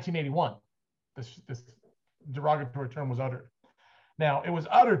from 1981, this derogatory term was uttered. Now, it was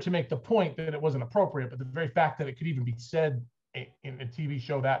uttered to make the point that it wasn't appropriate, but the very fact that it could even be said in a TV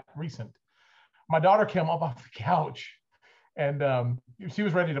show that recent. My daughter came up off the couch, and she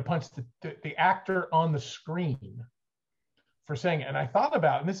was ready to punch the actor on the screen for saying it. And I thought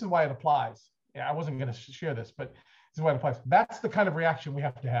about it, and this is why it applies. Yeah, I wasn't going to share this, but this is why it applies. That's the kind of reaction we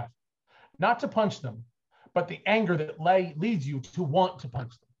have to have. Not to punch them, but the anger that leads you to want to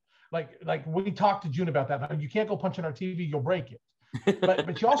punch them. Like we talked to June about that. You can't go punching our TV, you'll break it.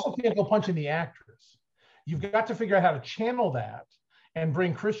 But you also can't go punching the actress. You've got to figure out how to channel that and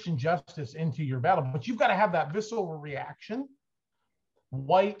bring Christian justice into your battle. But you've got to have that visceral reaction,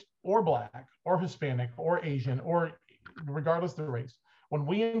 white or Black or Hispanic or Asian, or regardless of the race. When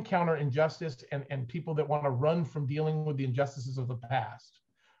we encounter injustice and people that want to run from dealing with the injustices of the past,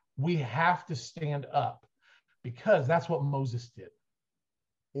 we have to stand up, because that's what Moses did.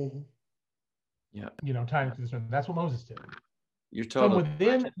 Mm-hmm. Yeah. Tying to this, that's what Moses did. You're totally from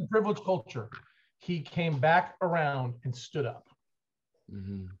within the privileged culture. He came back around and stood up.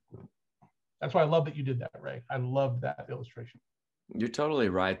 Mm-hmm. That's why I love that you did that, Ray. I love that illustration. You're totally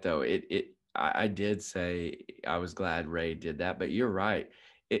right, though. I did say I was glad Ray did that, but you're right.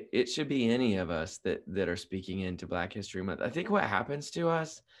 It should be any of us that are speaking into Black History Month. I think what happens to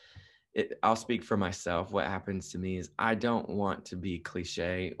us, I'll speak for myself. What happens to me is I don't want to be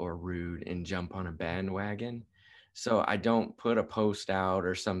cliche or rude and jump on a bandwagon. So I don't put a post out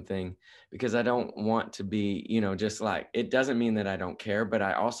or something, because I don't want to be, just like, it doesn't mean that I don't care, but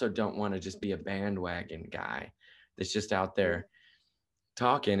I also don't want to just be a bandwagon guy that's just out there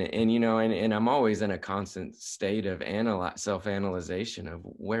talking. And I'm always in a constant state of self-analyzation of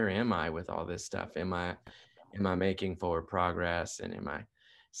where am I with all this stuff? Am I making forward progress, and am I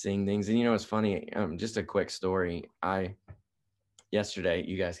seeing things? And it's funny, just a quick story. Yesterday,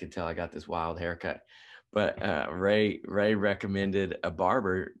 you guys could tell I got this wild haircut, but Ray recommended a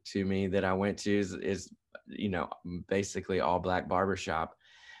barber to me that I went to, is basically all Black barbershop,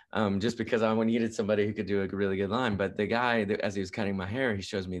 just because I needed somebody who could do a really good line. But the guy, as he was cutting my hair, he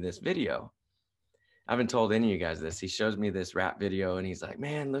shows me this video. I haven't told any of you guys this. He shows me this rap video, and he's like,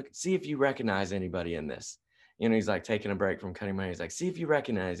 "Man, look, see if you recognize anybody in this." He's like taking a break from cutting my hair. He's like, "See if you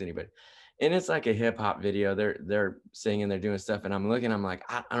recognize anybody." And it's like a hip hop video. They're singing, they're doing stuff. And I'm looking, I'm like,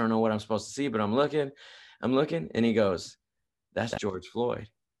 I don't know what I'm supposed to see, but I'm looking. And he goes, "That's George Floyd."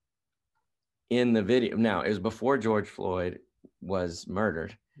 In the video. Now, it was before George Floyd was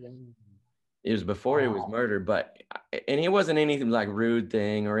murdered. It was before he was murdered, and it wasn't anything like rude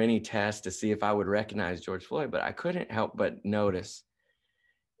thing or any test to see if I would recognize George Floyd, but I couldn't help but notice,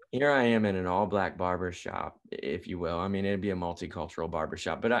 here I am in an all Black barber shop, if you will. I mean, it'd be a multicultural barber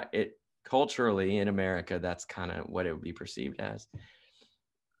shop, but culturally in America, that's kind of what it would be perceived as.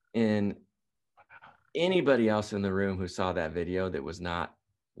 And anybody else in the room who saw that video that was not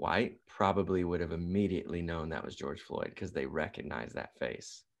white probably would have immediately known that was George Floyd, because they recognized that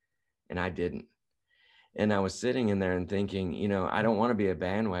face. And I didn't. And I was sitting in there and thinking, I don't want to be a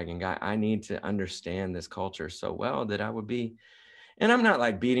bandwagon guy. I need to understand this culture so well that I would be, and I'm not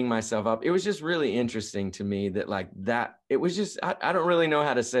like beating myself up. It was just really interesting to me that it was just, I don't really know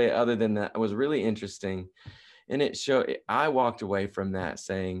how to say it other than that. It was really interesting. And I walked away from that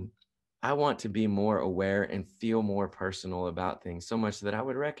saying, I want to be more aware and feel more personal about things, so much that I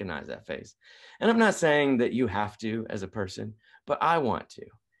would recognize that face. And I'm not saying that you have to as a person, but I want to.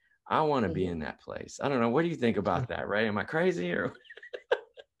 I want to be in that place. I don't know. What do you think about that, Ray? Am I crazy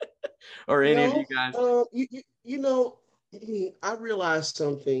or any of you guys? I realized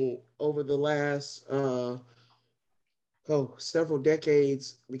something over the last several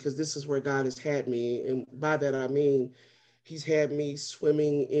decades, because this is where God has had me. And by that, I mean, he's had me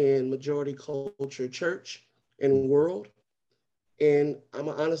swimming in majority culture church and world. And I'm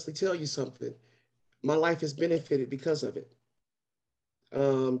gonna honestly tell you something. My life has benefited because of it.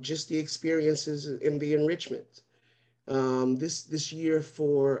 Just the experiences and the enrichment. This year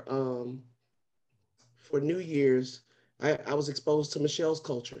for New Year's, I was exposed to Michelle's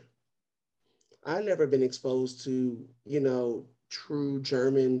culture. I never been exposed to, true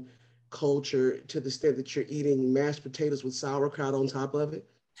German culture to the extent that you're eating mashed potatoes with sauerkraut on top of it.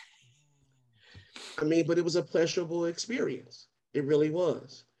 I mean, but it was a pleasurable experience. It really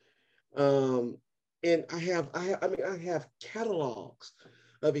was. Um, and I have catalogs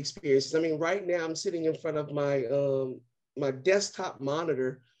of experiences. I mean, right now I'm sitting in front of my desktop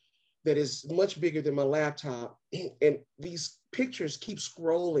monitor that is much bigger than my laptop, and these pictures keep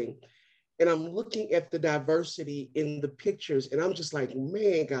scrolling, and I'm looking at the diversity in the pictures, and I'm just like,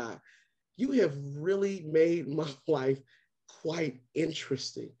 man, God, you have really made my life quite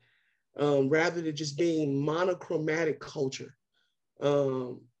interesting, rather than just being monochromatic culture.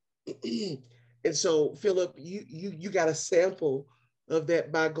 Um, and so, Philip, you got a sample of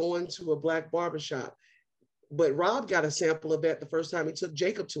that by going to a Black barbershop. But Rob got a sample of that the first time he took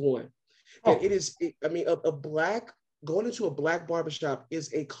Jacob to one. Oh. And a Black, going into a Black barbershop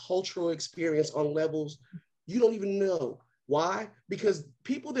is a cultural experience on levels you don't even know. Why? Because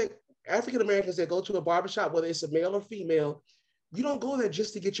African Americans that go to a barbershop, whether it's a male or female, you don't go there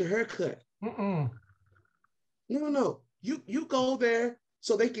just to get your hair cut. Mm-mm. No. You go there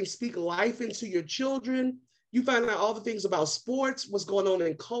so they can speak life into your children. You find out all the things about sports, what's going on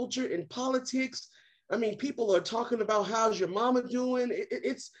in culture, in politics. I mean, people are talking about how's your mama doing.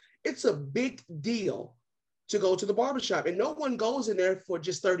 It's a big deal to go to the barbershop, and no one goes in there for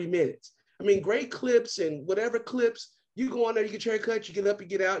just 30 minutes. I mean, great clips and whatever clips, you go on there, you get your haircut, you get up, you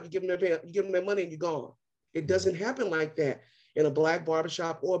get out, you give them their money, and you're gone. It doesn't happen like that in a Black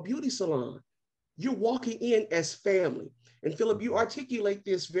barbershop or a beauty salon. You're walking in as family. And Philip, you articulate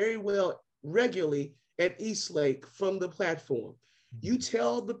this very well regularly at Eastlake from the platform. You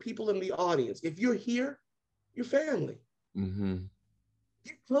tell the people in the audience, if you're here, you're family. Mm-hmm.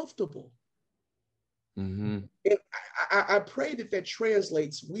 Get comfortable. Mm-hmm. And I pray that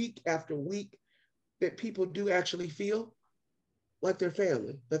translates week after week, that people do actually feel like they're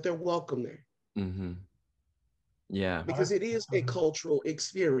family, that they're welcome there. Mm-hmm. Yeah. Because it is a cultural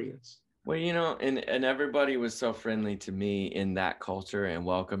experience. Well, and everybody was so friendly to me in that culture and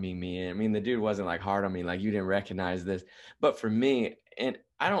welcoming me. I mean, the dude wasn't like hard on me, like you didn't recognize this. But for me, and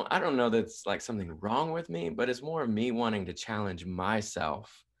I don't know that's like something wrong with me, but it's more of me wanting to challenge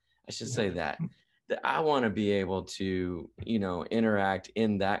myself. I should say that I want to be able to, interact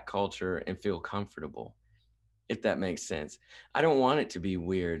in that culture and feel comfortable, if that makes sense. I don't want it to be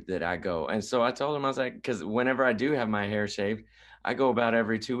weird that I go. And so I told him, I was like, because whenever I do have my hair shaved, I go about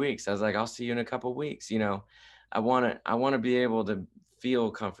every 2 weeks. I was like, I'll see you in a couple of weeks. I want to be able to feel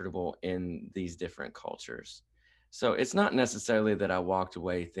comfortable in these different cultures. So it's not necessarily that I walked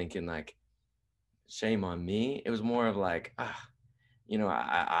away thinking like, shame on me. It was more of like,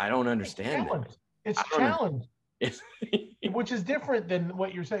 I don't understand it. It's challenge. Which is different than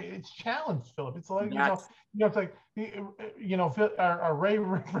what you're saying. It's challenge, Philip. It's like, it's like, our Ray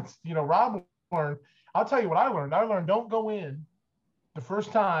reference, Rob learned. I'll tell you what I learned. I learned don't go in the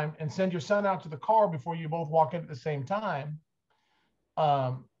first time and send your son out to the car before you both walk in at the same time.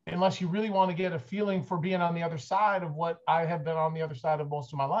 Unless you really want to get a feeling for being on the other side of what I have been on the other side of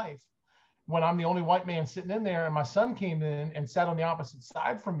most of my life. When I'm the only white man sitting in there and my son came in and sat on the opposite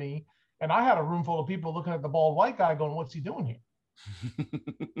side from me, and I had a room full of people looking at the bald white guy going, what's he doing here?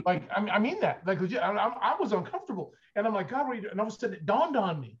 Like, I mean that. Like, I was uncomfortable. And I'm like, God, what are you doing? And all of a sudden it dawned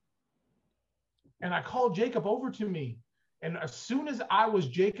on me. And I called Jacob over to me. And as soon as I was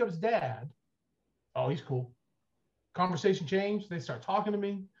Jacob's dad, oh, he's cool. Conversation changed. They start talking to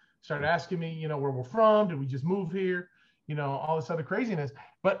me, started asking me, where we're from. Did we just move here? All this other craziness.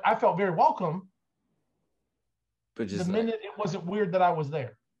 But I felt very welcome. But just the minute it wasn't weird that I was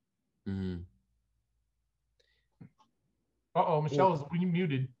there. Mm-hmm. Uh-oh, Michelle is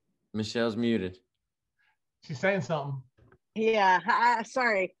muted. Michelle's muted. She's saying something. Yeah,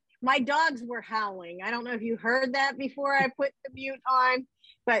 sorry. My dogs were howling. I don't know if you heard that before I put the mute on,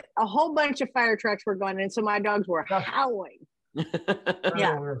 but a whole bunch of fire trucks were going in, so my dogs were howling.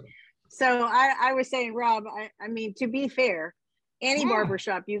 Yeah. So I was saying, Rob, I mean, to be fair, any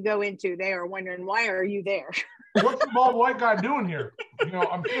barbershop you go into, they are wondering, why are you there? What's the bald white guy doing here?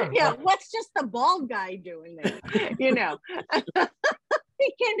 I'm sure. Yeah, what's just the bald guy doing there? He came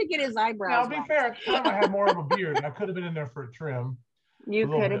to get his eyebrows. Now, to be fair, at the time I had more of a beard. I could have been in there for a trim. You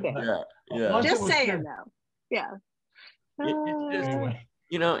could have been. Yeah. Just saying, though. Yeah. It just, anyway.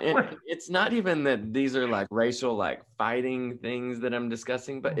 You know, it's not even that these are like racial, like fighting things that I'm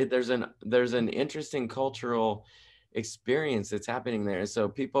discussing, but there's an interesting cultural experience that's happening there. So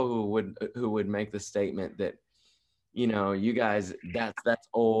people who would make the statement that, you know, you guys, that's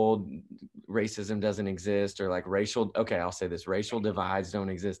old, racism doesn't exist, or like I'll say this, racial divides don't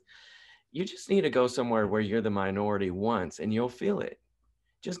exist. You just need to go somewhere where you're the minority once and you'll feel it.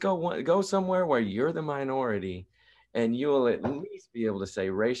 Just go somewhere where you're the minority and you will at least be able to say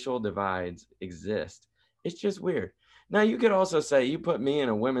racial divides exist. It's just weird. Now, you could also say you put me in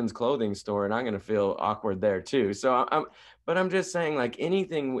a women's clothing store and I'm going to feel awkward there too. So but I'm just saying, like,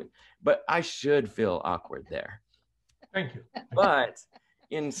 anything, but I should feel awkward there. Thank you. But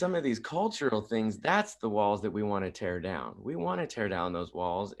in some of these cultural things, that's the walls that we want to tear down. We want to tear down those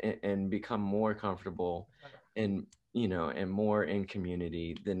walls and become more comfortable and, you know, and more in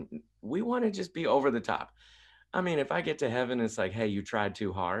community. Than we want to just be over the top. I mean, if I get to heaven, it's like, hey, you tried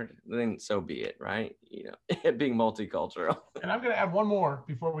too hard, then so be it, right? You know, being multicultural. And I'm going to add one more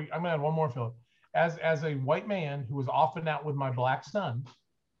Philip. As a white man who was often out with my black son,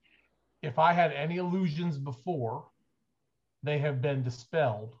 if I had any illusions before, they have been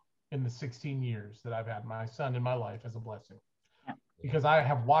dispelled in the 16 years that I've had my son in my life as a blessing. Because I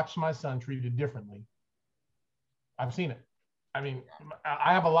have watched my son treated differently. I've seen it. I mean,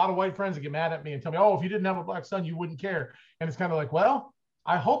 I have a lot of white friends that get mad at me and tell me, oh, if you didn't have a black son, you wouldn't care. And it's kind of like, well,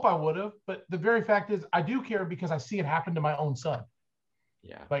 I hope I would have. But the very fact is, I do care because I see it happen to my own son.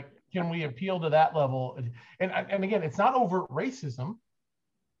 Yeah. Like, can we appeal to that level? And again, it's not overt racism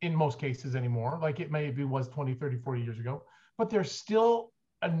in most cases anymore, like it maybe was 20, 30, 40 years ago. But there's still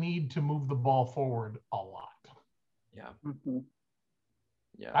a need to move the ball forward a lot. Yeah. Mm-hmm.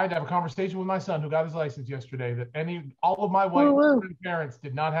 Yeah. I had to have a conversation with my son who got his license yesterday that all of my white parents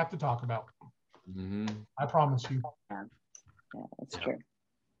did not have to talk about. Mm-hmm. I promise you. Yeah, that's true.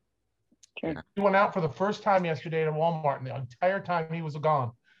 True. He went out for the first time yesterday at Walmart, and the entire time he was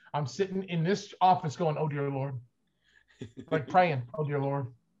gone, I'm sitting in this office going, oh, dear Lord. Like praying, oh, dear Lord,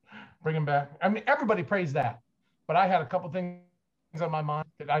 bring him back. I mean, everybody prays that. But I had a couple things on my mind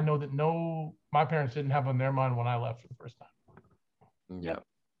that I know that my parents didn't have on their mind when I left for the first time. Yep.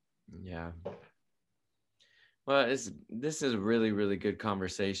 Yeah. Well, this is a really, really good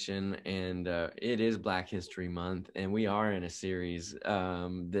conversation, and it is Black History Month, and we are in a series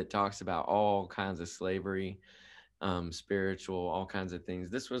that talks about all kinds of slavery, spiritual, all kinds of things.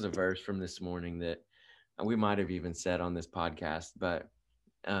 This was a verse from this morning that we might have even said on this podcast, but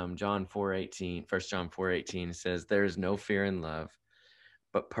John 4:18 says, there is no fear in love,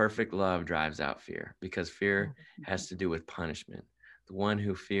 but perfect love drives out fear, because fear has to do with punishment. The one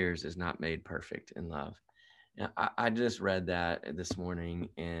who fears is not made perfect in love. Now, I just read that this morning,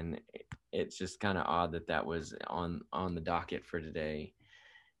 and it's just kind of odd that was on the docket for today.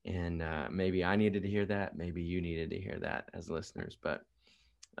 And maybe I needed to hear that. Maybe you needed to hear that as listeners. But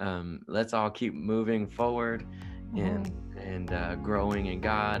let's all keep moving forward and growing in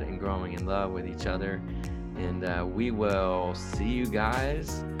God and growing in love with each other. And we will see you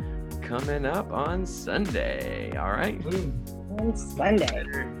guys coming up on Sunday. All right? On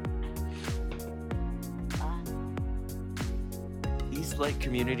Sunday. Eastlake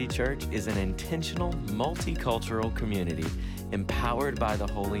Community Church is an intentional, multicultural community empowered by the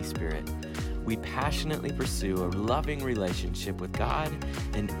Holy Spirit. We passionately pursue a loving relationship with God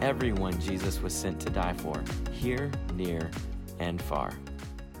and everyone Jesus was sent to die for, here, near, and far.